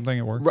description or something,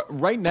 it works.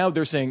 Right now,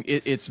 they're saying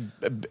it's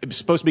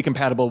supposed to be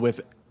compatible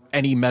with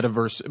any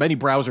metaverse, any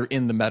browser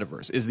in the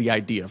metaverse is the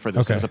idea for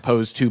this, as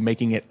opposed to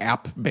making it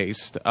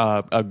app-based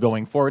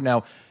going forward.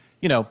 Now,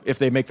 if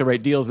they make the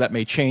right deals, that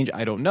may change.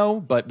 I don't know,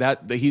 but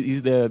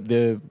he's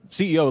the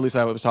CEO, at least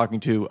I was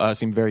talking to,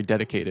 seemed very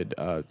dedicated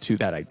to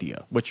that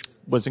idea, which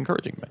was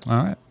encouraging me.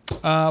 All right.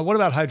 What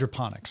about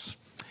hydroponics?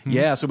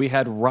 Yeah, so we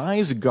had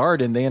Rise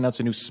Garden. They announced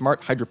a new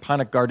smart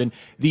hydroponic garden,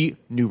 the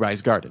new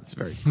Rise Garden. It's a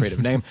very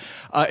creative name.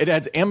 It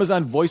adds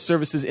Amazon Voice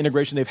Services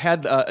integration. They've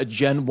had a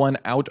Gen 1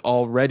 out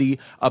already,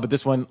 but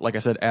this one, like I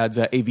said, adds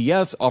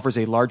AVS, offers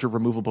a larger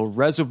removable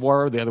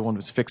reservoir. The other one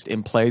was fixed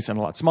in place and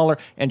a lot smaller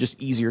and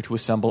just easier to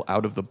assemble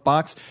out of the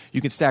box.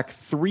 You can stack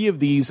 3 of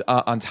these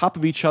on top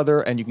of each other,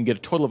 and you can get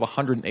a total of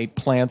 108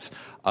 plants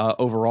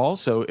overall.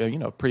 So,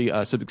 pretty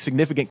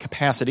significant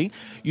capacity.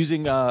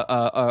 Using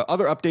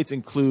other updates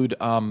include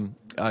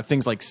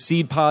things like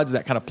seed pods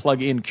that kind of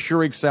plug in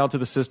Keurig style to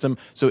the system,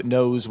 so it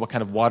knows what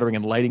kind of watering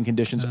and lighting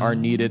conditions are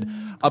needed.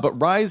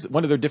 But Rise,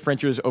 one of their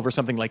differentiators over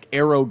something like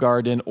Aero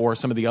Garden or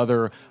some of the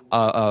other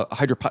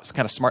kind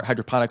of smart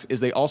hydroponics, is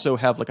they also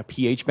have like a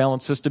pH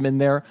balance system in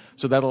there,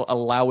 so that'll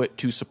allow it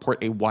to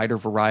support a wider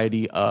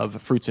variety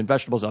of fruits and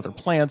vegetables, other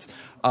plants.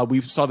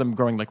 We saw them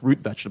growing like root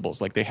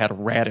vegetables, like they had a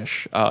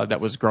radish that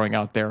was growing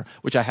out there,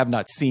 which I have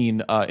not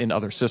seen in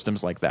other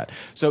systems like that.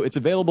 So it's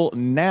available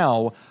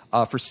now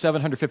for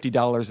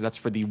 $750. That's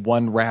for the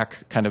one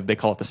rack, kind of, they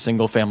call it the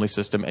single family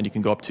system, and you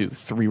can go up to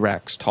 3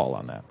 racks tall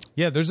on that.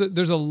 Yeah, there's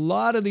a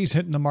lot of these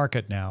hitting the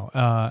market now,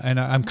 and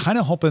I'm kind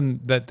of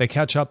hoping that they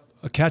catch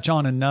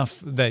on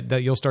enough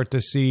that you'll start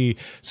to see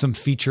some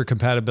feature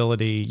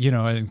compatibility,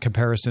 and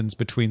comparisons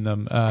between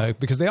them,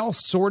 because they all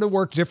sort of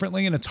work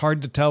differently, and it's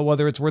hard to tell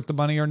whether it's worth the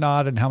money or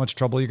not, and how much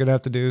trouble you're going to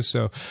have to do.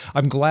 So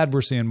I'm glad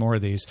we're seeing more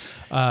of these.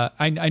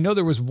 I know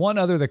there was one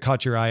other that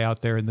caught your eye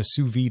out there in the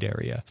sous vide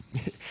area.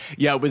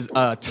 Yeah, it was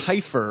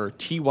Typhur,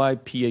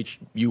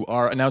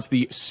 Typhur, announced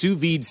the sous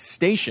vide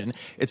station.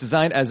 It's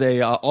designed as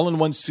a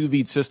all-in-one sous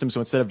vide system. So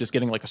instead of just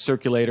getting like a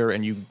circulator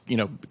and you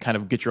kind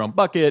of get your own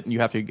bucket and you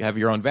have to have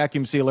your own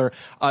vacuum sealer,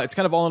 it's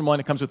kind of all-in-one.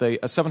 It comes with a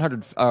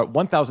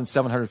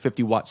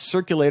 1,750 watt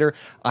circulator,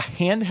 a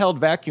handheld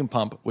vacuum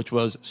pump, which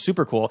was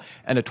super cool,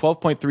 and a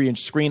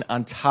 12.3-inch screen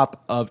on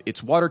top of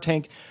its water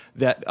tank.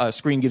 That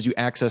screen gives you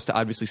access to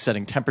obviously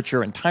setting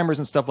temperature and timers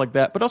and stuff like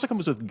that, but also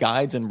comes with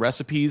guides and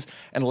recipes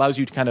and allows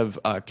you to kind of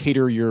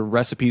cater your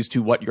recipes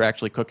to what you're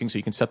actually cooking, so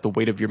you can set the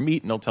weight of your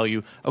meat, and it'll tell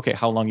you, okay,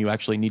 how long you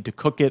actually need to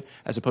cook it,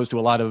 as opposed to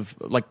a lot of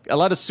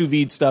sous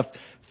vide stuff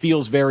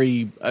feels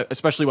very,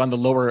 especially on the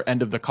lower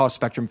end of the cost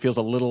spectrum, feels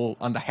a little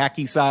on the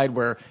hacky side,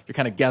 where you're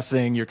kind of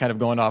guessing, you're kind of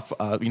going off,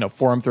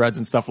 forum threads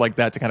and stuff like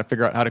that to kind of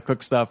figure out how to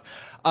cook stuff.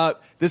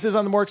 This is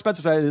on the more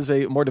expensive side. It is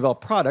a more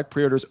developed product.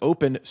 Pre-orders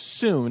open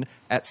soon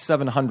at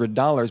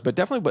 $700, but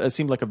definitely it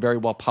seemed like a very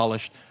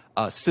well-polished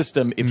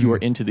system if you are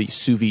into the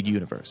sous vide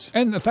universe.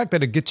 And the fact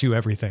that it gets you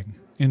everything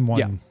in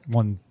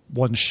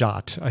one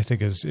shot, I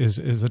think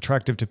is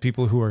attractive to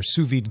people who are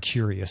sous vide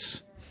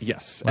curious.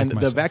 Yes, like and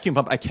myself. The vacuum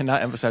pump, I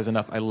cannot emphasize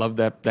enough. I love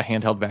the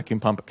handheld vacuum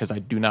pump, because I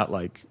do not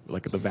like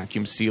the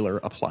vacuum sealer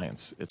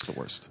appliance. It's the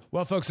worst.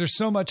 Well, folks, there's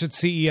so much at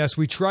CES.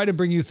 We try to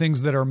bring you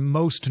things that are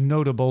most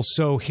notable.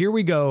 So here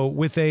we go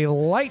with a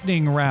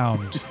lightning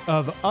round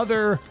of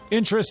other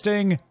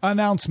interesting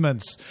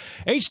announcements.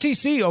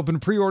 HTC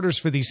opened pre-orders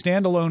for the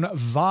standalone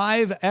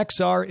Vive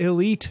XR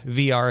Elite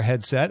VR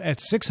headset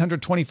at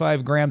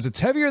 625 grams.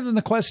 It's heavier than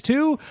the Quest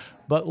 2,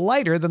 but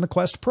lighter than the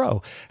Quest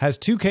Pro. Has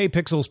 2K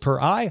pixels per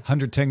eye,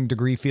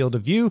 110-degree field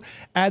of view,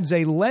 adds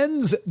a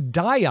lens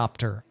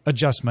diopter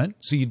adjustment,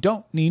 so you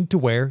don't need to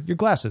wear your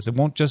glasses. It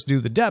won't just do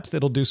the depth,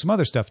 it'll do some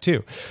other stuff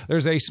too.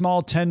 There's a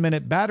small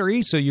 10-minute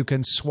battery, so you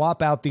can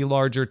swap out the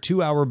larger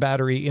 2-hour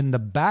battery in the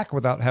back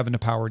without having to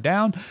power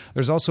down.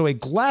 There's also a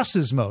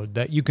glasses mode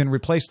that you can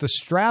replace the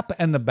strap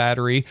and the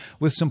battery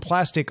with some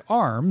plastic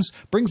arms,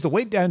 brings the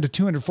weight down to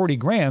 240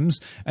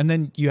 grams, and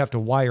then you have to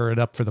wire it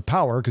up for the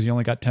power because you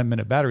only got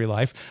 10-minute battery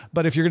life.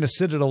 But if you're going to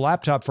sit at a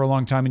laptop for a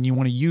long time and you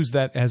want to use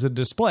that as a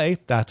display,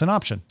 that's an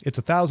option. It's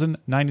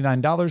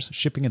 $1,099,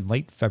 shipping in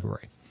late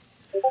February.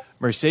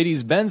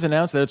 Mercedes-Benz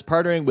announced that it's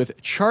partnering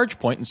with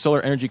ChargePoint and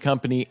solar energy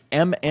company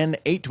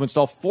MN8 to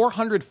install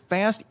 400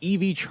 fast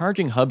EV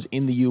charging hubs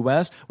in the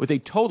U.S. with a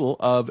total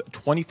of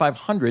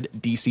 2,500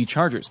 DC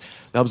chargers.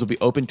 The hubs will be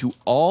open to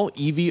all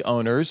EV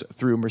owners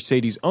through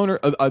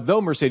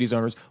though Mercedes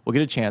owners will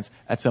get a chance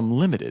at some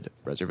limited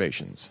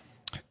reservations.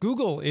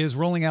 Google is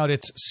rolling out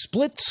its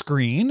split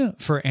screen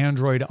for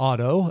Android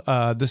Auto.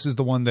 This is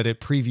the one that it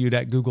previewed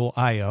at Google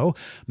I/O.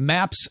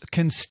 Maps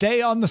can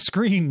stay on the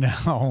screen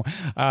now,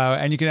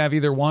 and you can have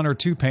either one or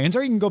two panes,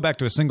 or you can go back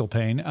to a single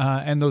pane,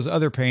 and those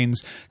other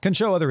panes can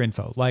show other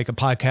info, like a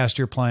podcast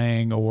you're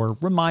playing or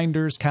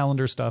reminders,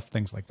 calendar stuff,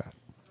 things like that.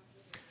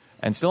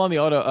 And still on the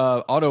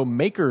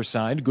automaker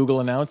side, Google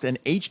announced an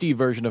HD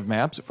version of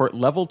Maps for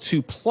Level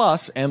 2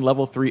 Plus and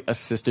Level 3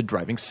 assisted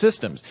driving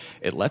systems.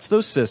 It lets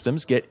those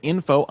systems get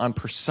info on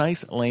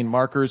precise lane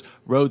markers,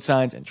 road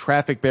signs, and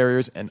traffic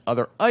barriers and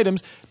other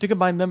items to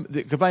combine them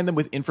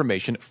with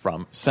information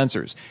from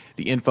sensors.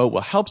 The info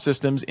will help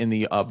systems in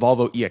the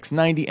Volvo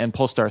EX90 and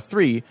Polestar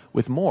 3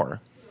 with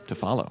more to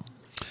follow.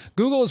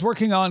 Google is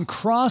working on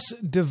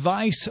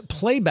cross-device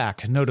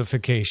playback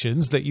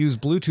notifications that use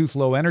Bluetooth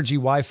Low Energy,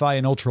 Wi-Fi,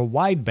 and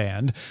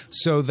ultra-wideband,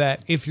 so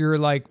that if you're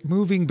like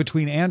moving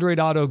between Android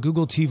Auto,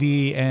 Google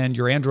TV, and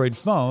your Android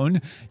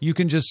phone, you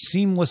can just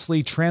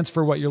seamlessly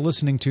transfer what you're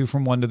listening to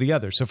from one to the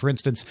other. So for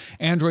instance,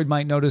 Android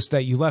might notice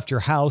that you left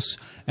your house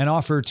and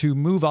offer to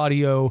move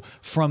audio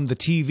from the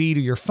TV to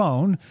your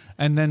phone,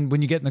 and then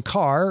when you get in the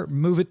car,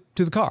 move it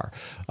to the car.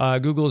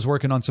 Google is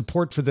working on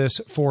support for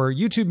this for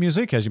YouTube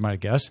Music, as you might have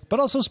guessed, but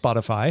also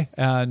Spotify.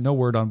 No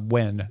word on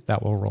when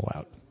that will roll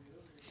out.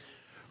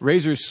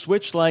 Razer's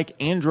Switch-like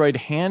Android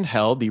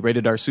handheld, the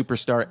rated R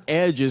Superstar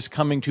Edge, is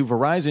coming to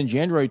Verizon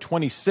January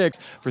 26th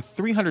for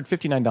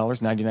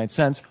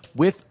 $359.99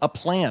 with a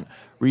plan.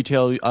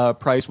 Retail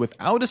price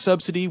without a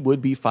subsidy would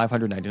be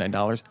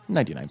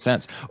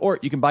 $599.99. Or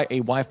you can buy a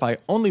Wi-Fi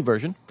only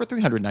version for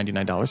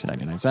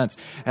 $399.99. It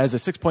has a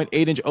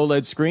 6.8-inch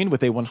OLED screen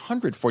with a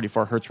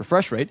 144 Hz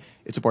refresh rate.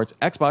 It supports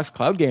Xbox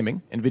Cloud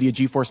Gaming, NVIDIA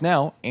GeForce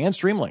Now, and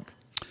Stream Link.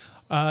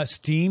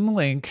 Steam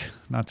Link,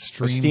 not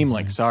Stream. Steam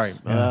Link, sorry.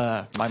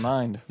 My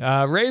mind.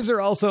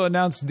 Razer also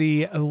announced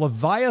the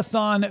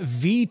Leviathan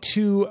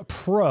V2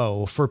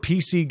 Pro for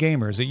PC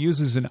gamers. It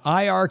uses an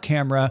IR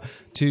camera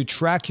to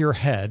track your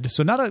head.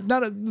 So not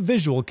a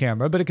visual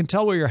camera, but it can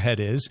tell where your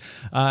head is.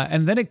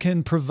 And then it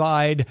can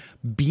provide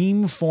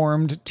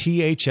beam-formed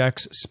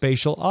THX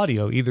spatial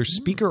audio, either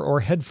speaker or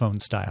headphone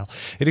style.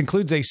 It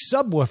includes a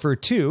subwoofer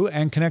too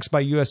and connects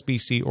by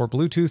USB-C or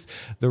Bluetooth.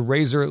 The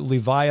Razer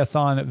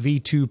Leviathan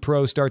V2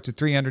 Pro starts at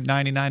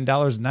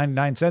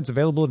 $399.99,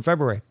 available in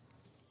February.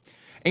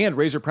 And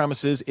Razer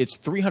promises its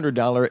 $300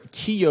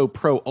 Kiyo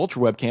Pro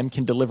Ultra webcam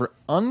can deliver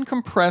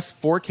uncompressed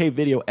 4K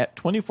video at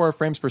 24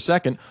 frames per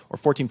second or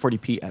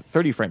 1440p at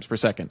 30 frames per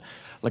second.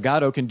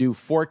 Legato can do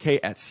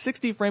 4K at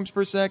 60 frames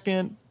per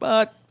second,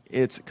 but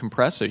it's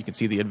compressed, so you can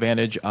see the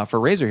advantage for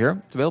Razer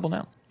here. It's available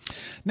now.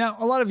 Now,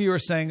 a lot of you are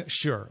saying,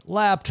 sure,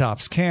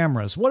 laptops,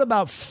 cameras. What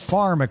about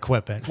farm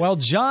equipment? Well,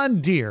 John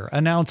Deere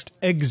announced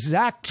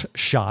Exact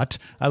Shot.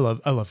 I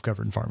love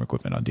covering farm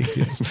equipment on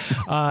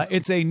DTNS.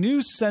 It's a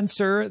new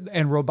sensor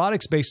and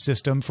robotics-based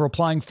system for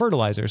applying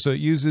fertilizer. So it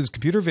uses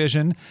computer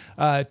vision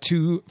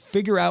to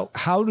figure out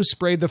how to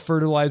spray the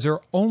fertilizer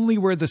only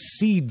where the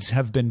seeds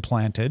have been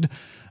planted.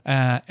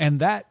 And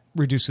that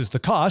reduces the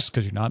cost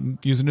because you're not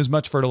using as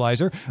much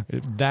fertilizer.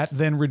 That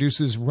then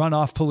reduces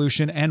runoff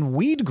pollution and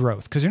weed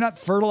growth because you're not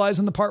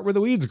fertilizing the part where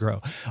the weeds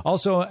grow.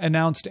 Also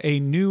announced a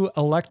new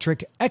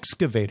electric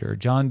excavator.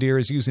 John Deere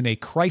is using a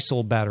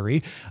Chrysler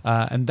battery,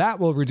 and that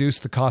will reduce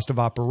the cost of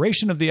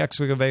operation of the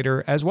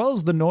excavator as well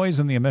as the noise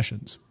and the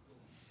emissions.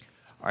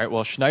 All right,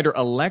 well, Schneider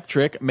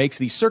Electric makes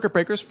the circuit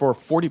breakers for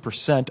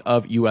 40%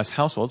 of U.S.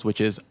 households,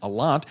 which is a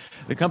lot.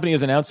 The company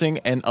is announcing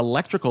an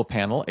electrical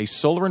panel, a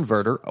solar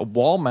inverter, a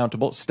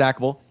wall-mountable,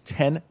 stackable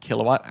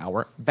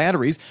 10-kilowatt-hour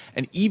batteries,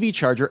 an EV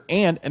charger,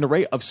 and an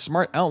array of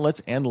smart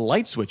outlets and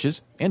light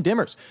switches and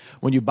dimmers.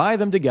 When you buy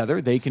them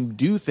together, they can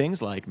do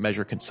things like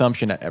measure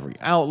consumption at every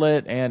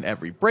outlet and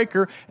every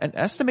breaker and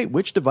estimate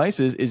which device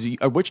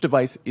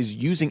is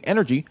using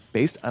energy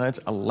based on its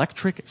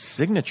electric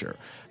signature.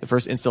 The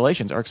first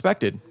installations are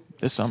expected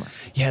this summer.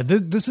 Yeah,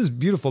 this is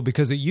beautiful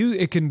because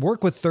it can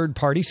work with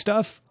third-party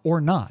stuff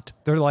or not.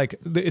 They're like,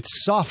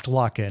 it's soft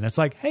lock-in. It's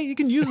like, hey, you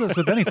can use this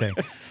with anything.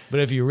 But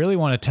if you really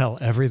want to tell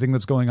everything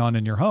that's going on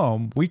in your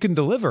home, we can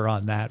deliver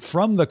on that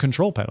from the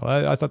control panel.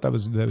 I thought that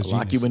was genius.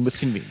 Lock you in with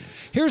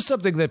convenience. Here's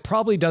something that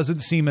probably doesn't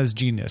seem as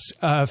genius.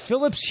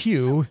 Philips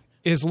Hue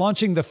is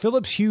launching the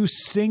Philips Hue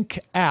Sync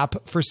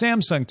app for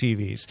Samsung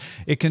TVs.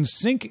 It can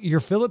sync your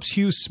Philips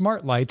Hue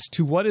smart lights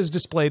to what is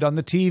displayed on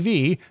the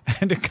TV,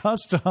 and it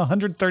costs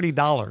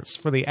 $130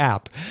 for the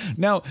app.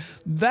 Now,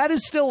 that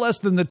is still less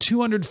than the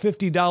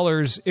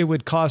 $250 it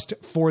would cost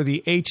for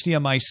the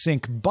HDMI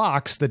Sync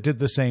box that did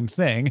the same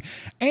thing.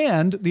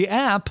 And the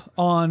app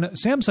on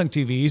Samsung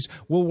TVs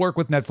will work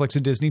with Netflix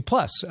and Disney+.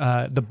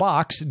 The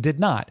box did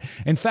not.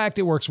 In fact,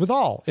 it works with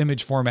all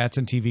image formats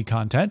and TV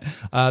content,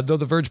 though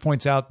The Verge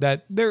points out that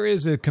there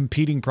is a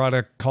competing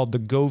product called the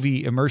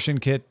Govee Immersion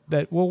Kit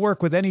that will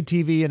work with any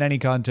TV and any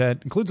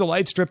content, includes a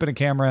light strip and a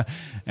camera,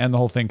 and the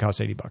whole thing costs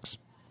 $80.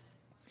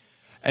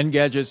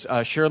 Engadget's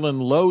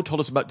Sherilyn Lowe told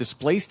us about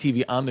Displace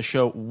TV on the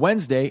show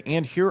Wednesday,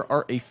 and here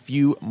are a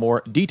few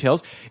more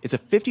details. It's a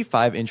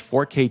 55-inch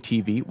 4K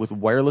TV with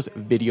wireless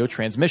video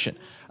transmission.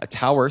 A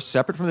tower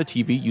separate from the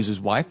TV uses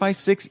Wi-Fi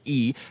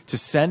 6E to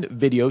send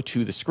video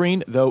to the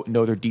screen, though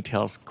no other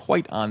details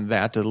quite on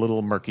that. A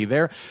little murky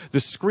there. The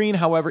screen,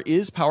 however,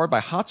 is powered by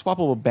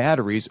hot-swappable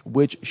batteries,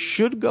 which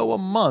should go a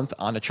month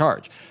on a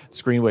charge. The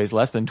screen weighs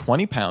less than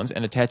 20 pounds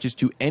and attaches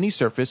to any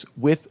surface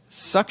with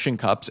suction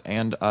cups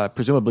and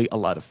presumably a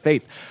lot of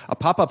faith. A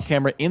pop-up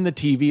camera in the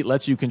TV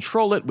lets you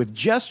control it with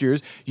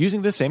gestures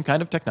using the same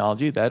kind of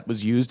technology that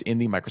was used in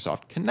the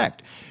Microsoft Kinect.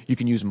 You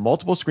can use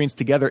multiple screens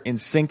together in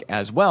sync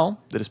as well.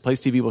 The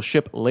Displace TV will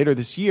ship later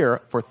this year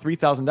for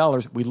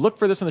 $3,000. We looked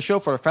for this in the show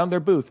for I found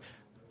their booth.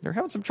 They're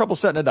having some trouble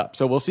setting it up,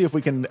 so we'll see if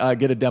we can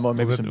get a demo and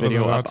maybe some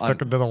video up.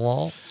 Sticking to the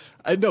wall?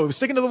 No, it was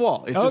sticking to the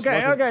wall. It just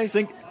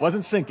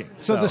wasn't syncing.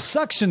 So the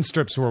suction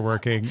strips were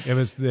working. It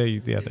was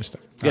the other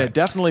stuff. Yeah, it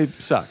definitely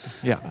sucked.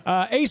 Yeah.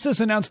 Asus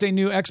announced a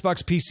new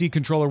Xbox PC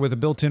controller with a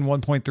built-in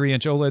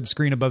 1.3-inch OLED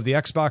screen above the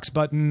Xbox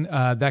button.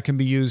 That can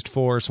be used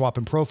for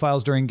swapping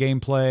profiles during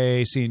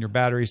gameplay, seeing your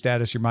battery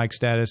status, your mic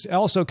status. It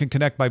also can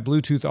connect by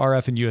Bluetooth,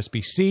 RF, and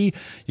USB-C.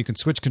 You can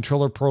switch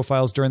controller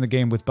profiles during the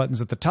game with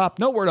buttons at the top.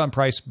 No word on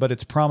price, but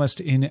it's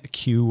promised in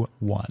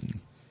Q1.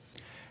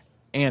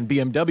 And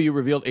BMW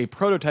revealed a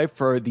prototype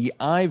for the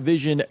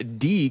iVision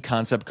D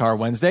concept car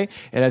Wednesday.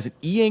 It has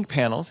e-ink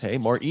panels, hey,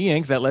 more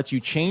e-ink, that lets you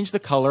change the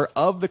color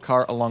of the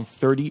car along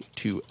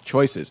 32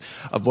 choices.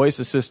 A voice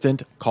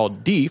assistant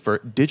called D for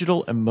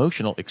Digital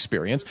Emotional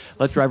Experience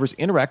lets drivers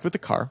interact with the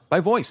car by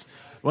voice.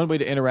 One way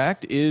to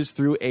interact is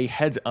through a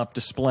heads-up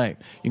display.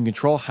 You can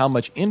control how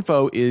much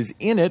info is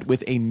in it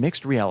with a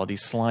mixed reality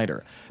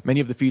slider. Many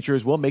of the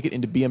features will make it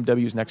into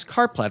BMW's next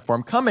car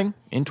platform coming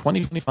in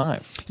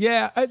 2025.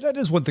 Yeah, that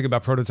is one thing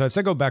about prototypes.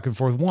 I go back and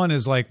forth. One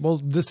is like,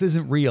 well, this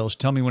isn't real.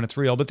 Tell me when it's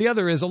real. But the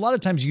other is a lot of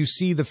times you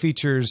see the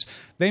features.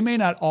 They may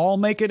not all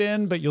make it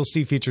in, but you'll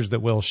see features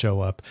that will show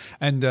up.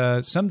 And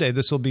someday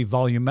this will be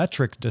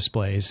volumetric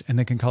displays, and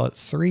they can call it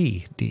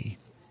 3D.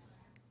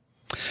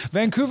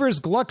 Vancouver's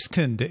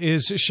Gluckskind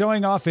is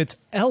showing off its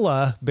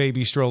Ella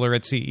baby stroller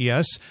at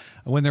CES.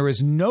 When there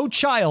is no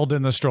child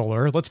in the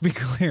stroller, let's be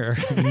clear,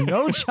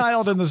 no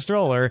child in the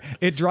stroller,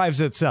 it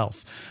drives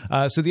itself.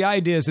 So the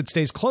idea is it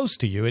stays close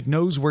to you. It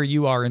knows where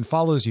you are and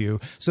follows you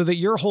so that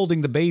you're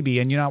holding the baby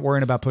and you're not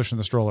worrying about pushing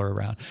the stroller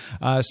around.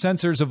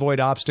 Sensors avoid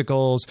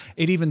obstacles.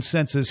 It even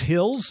senses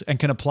hills and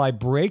can apply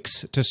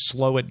brakes to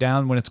slow it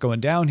down when it's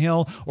going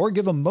downhill or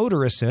give a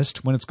motor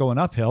assist when it's going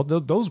uphill.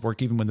 Those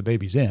work even when the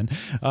baby's in.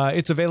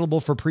 It's available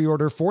for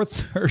pre-order for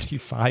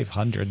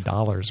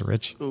 $3,500,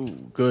 Rich. Ooh,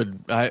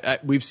 good.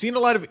 We've seen a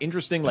lot of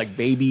interesting like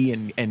baby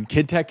and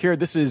kid tech here.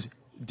 This is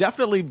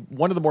definitely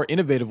one of the more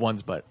innovative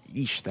ones, but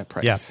eesh, that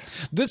price. Yeah.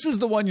 This is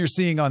the one you're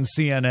seeing on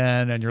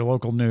CNN and your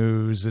local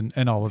news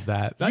and all of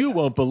that. You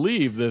won't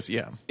believe this.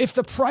 Yeah. If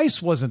the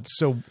price wasn't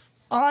so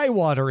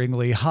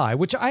eye-wateringly high,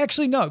 which I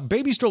actually know,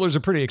 baby strollers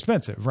are pretty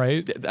expensive,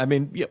 right? I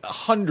mean,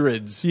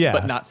 hundreds,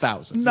 but not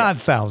thousands.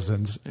 Not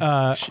thousands.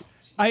 I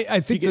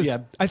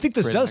think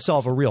this does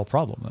solve a real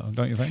problem, though,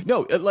 don't you think?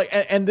 No,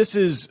 and this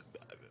is,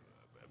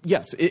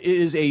 yes, it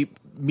is a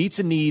meets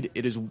a need.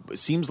 It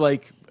seems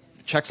like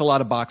checks a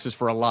lot of boxes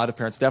for a lot of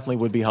parents. Definitely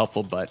would be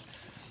helpful, but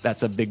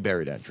that's a big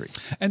barrier to entry.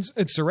 And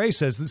Saray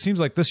says it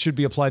seems like this should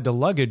be applied to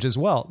luggage as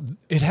well.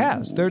 It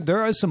has.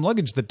 There is some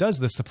luggage that does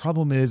this. The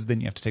problem is then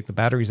you have to take the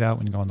batteries out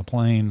when you go on the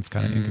plane. It's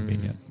kind of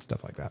inconvenient,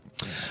 stuff like that.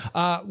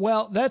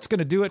 Well, that's going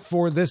to do it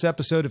for this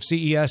episode of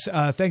CES.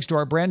 Thanks to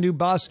our brand new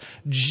boss,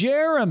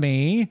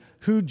 Jeremy,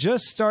 who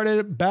just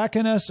started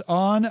backing us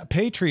on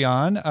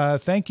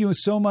Patreon. Thank you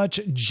so much,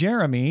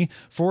 Jeremy,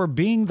 for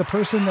being the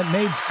person that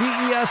made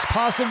CES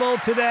possible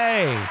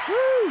today. Woo!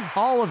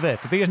 All of it,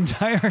 the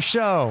entire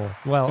show.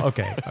 Well,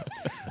 okay.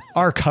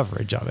 our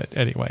coverage of it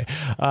anyway.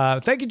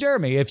 Thank you,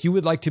 Jeremy. If you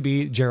would like to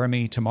be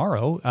Jeremy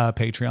tomorrow,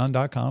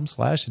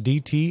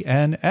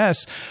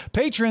 patreon.com/DTNS.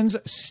 Patrons,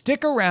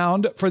 stick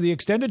around for the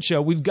extended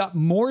show. We've got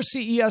more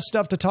CES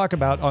stuff to talk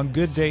about on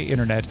Good Day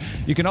Internet.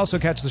 You can also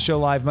catch the show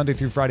live Monday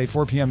through Friday,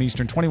 4 p.m.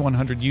 Eastern,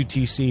 2100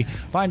 UTC.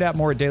 Find out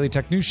more at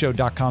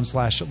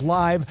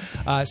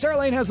dailytechnewsshow.com/live. Sarah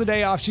Lane has the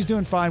day off. She's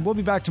doing fine. We'll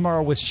be back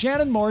tomorrow with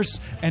Shannon Morse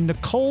and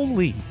Nicole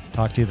Lee.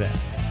 Talk to you then.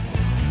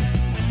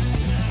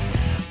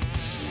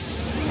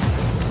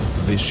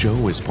 This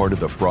show is part of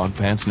the Frog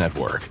Pants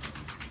Network.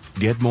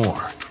 Get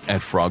more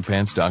at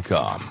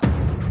frogpants.com.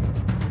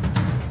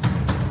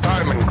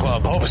 Diamond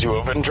Club hopes you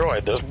have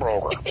enjoyed this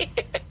program.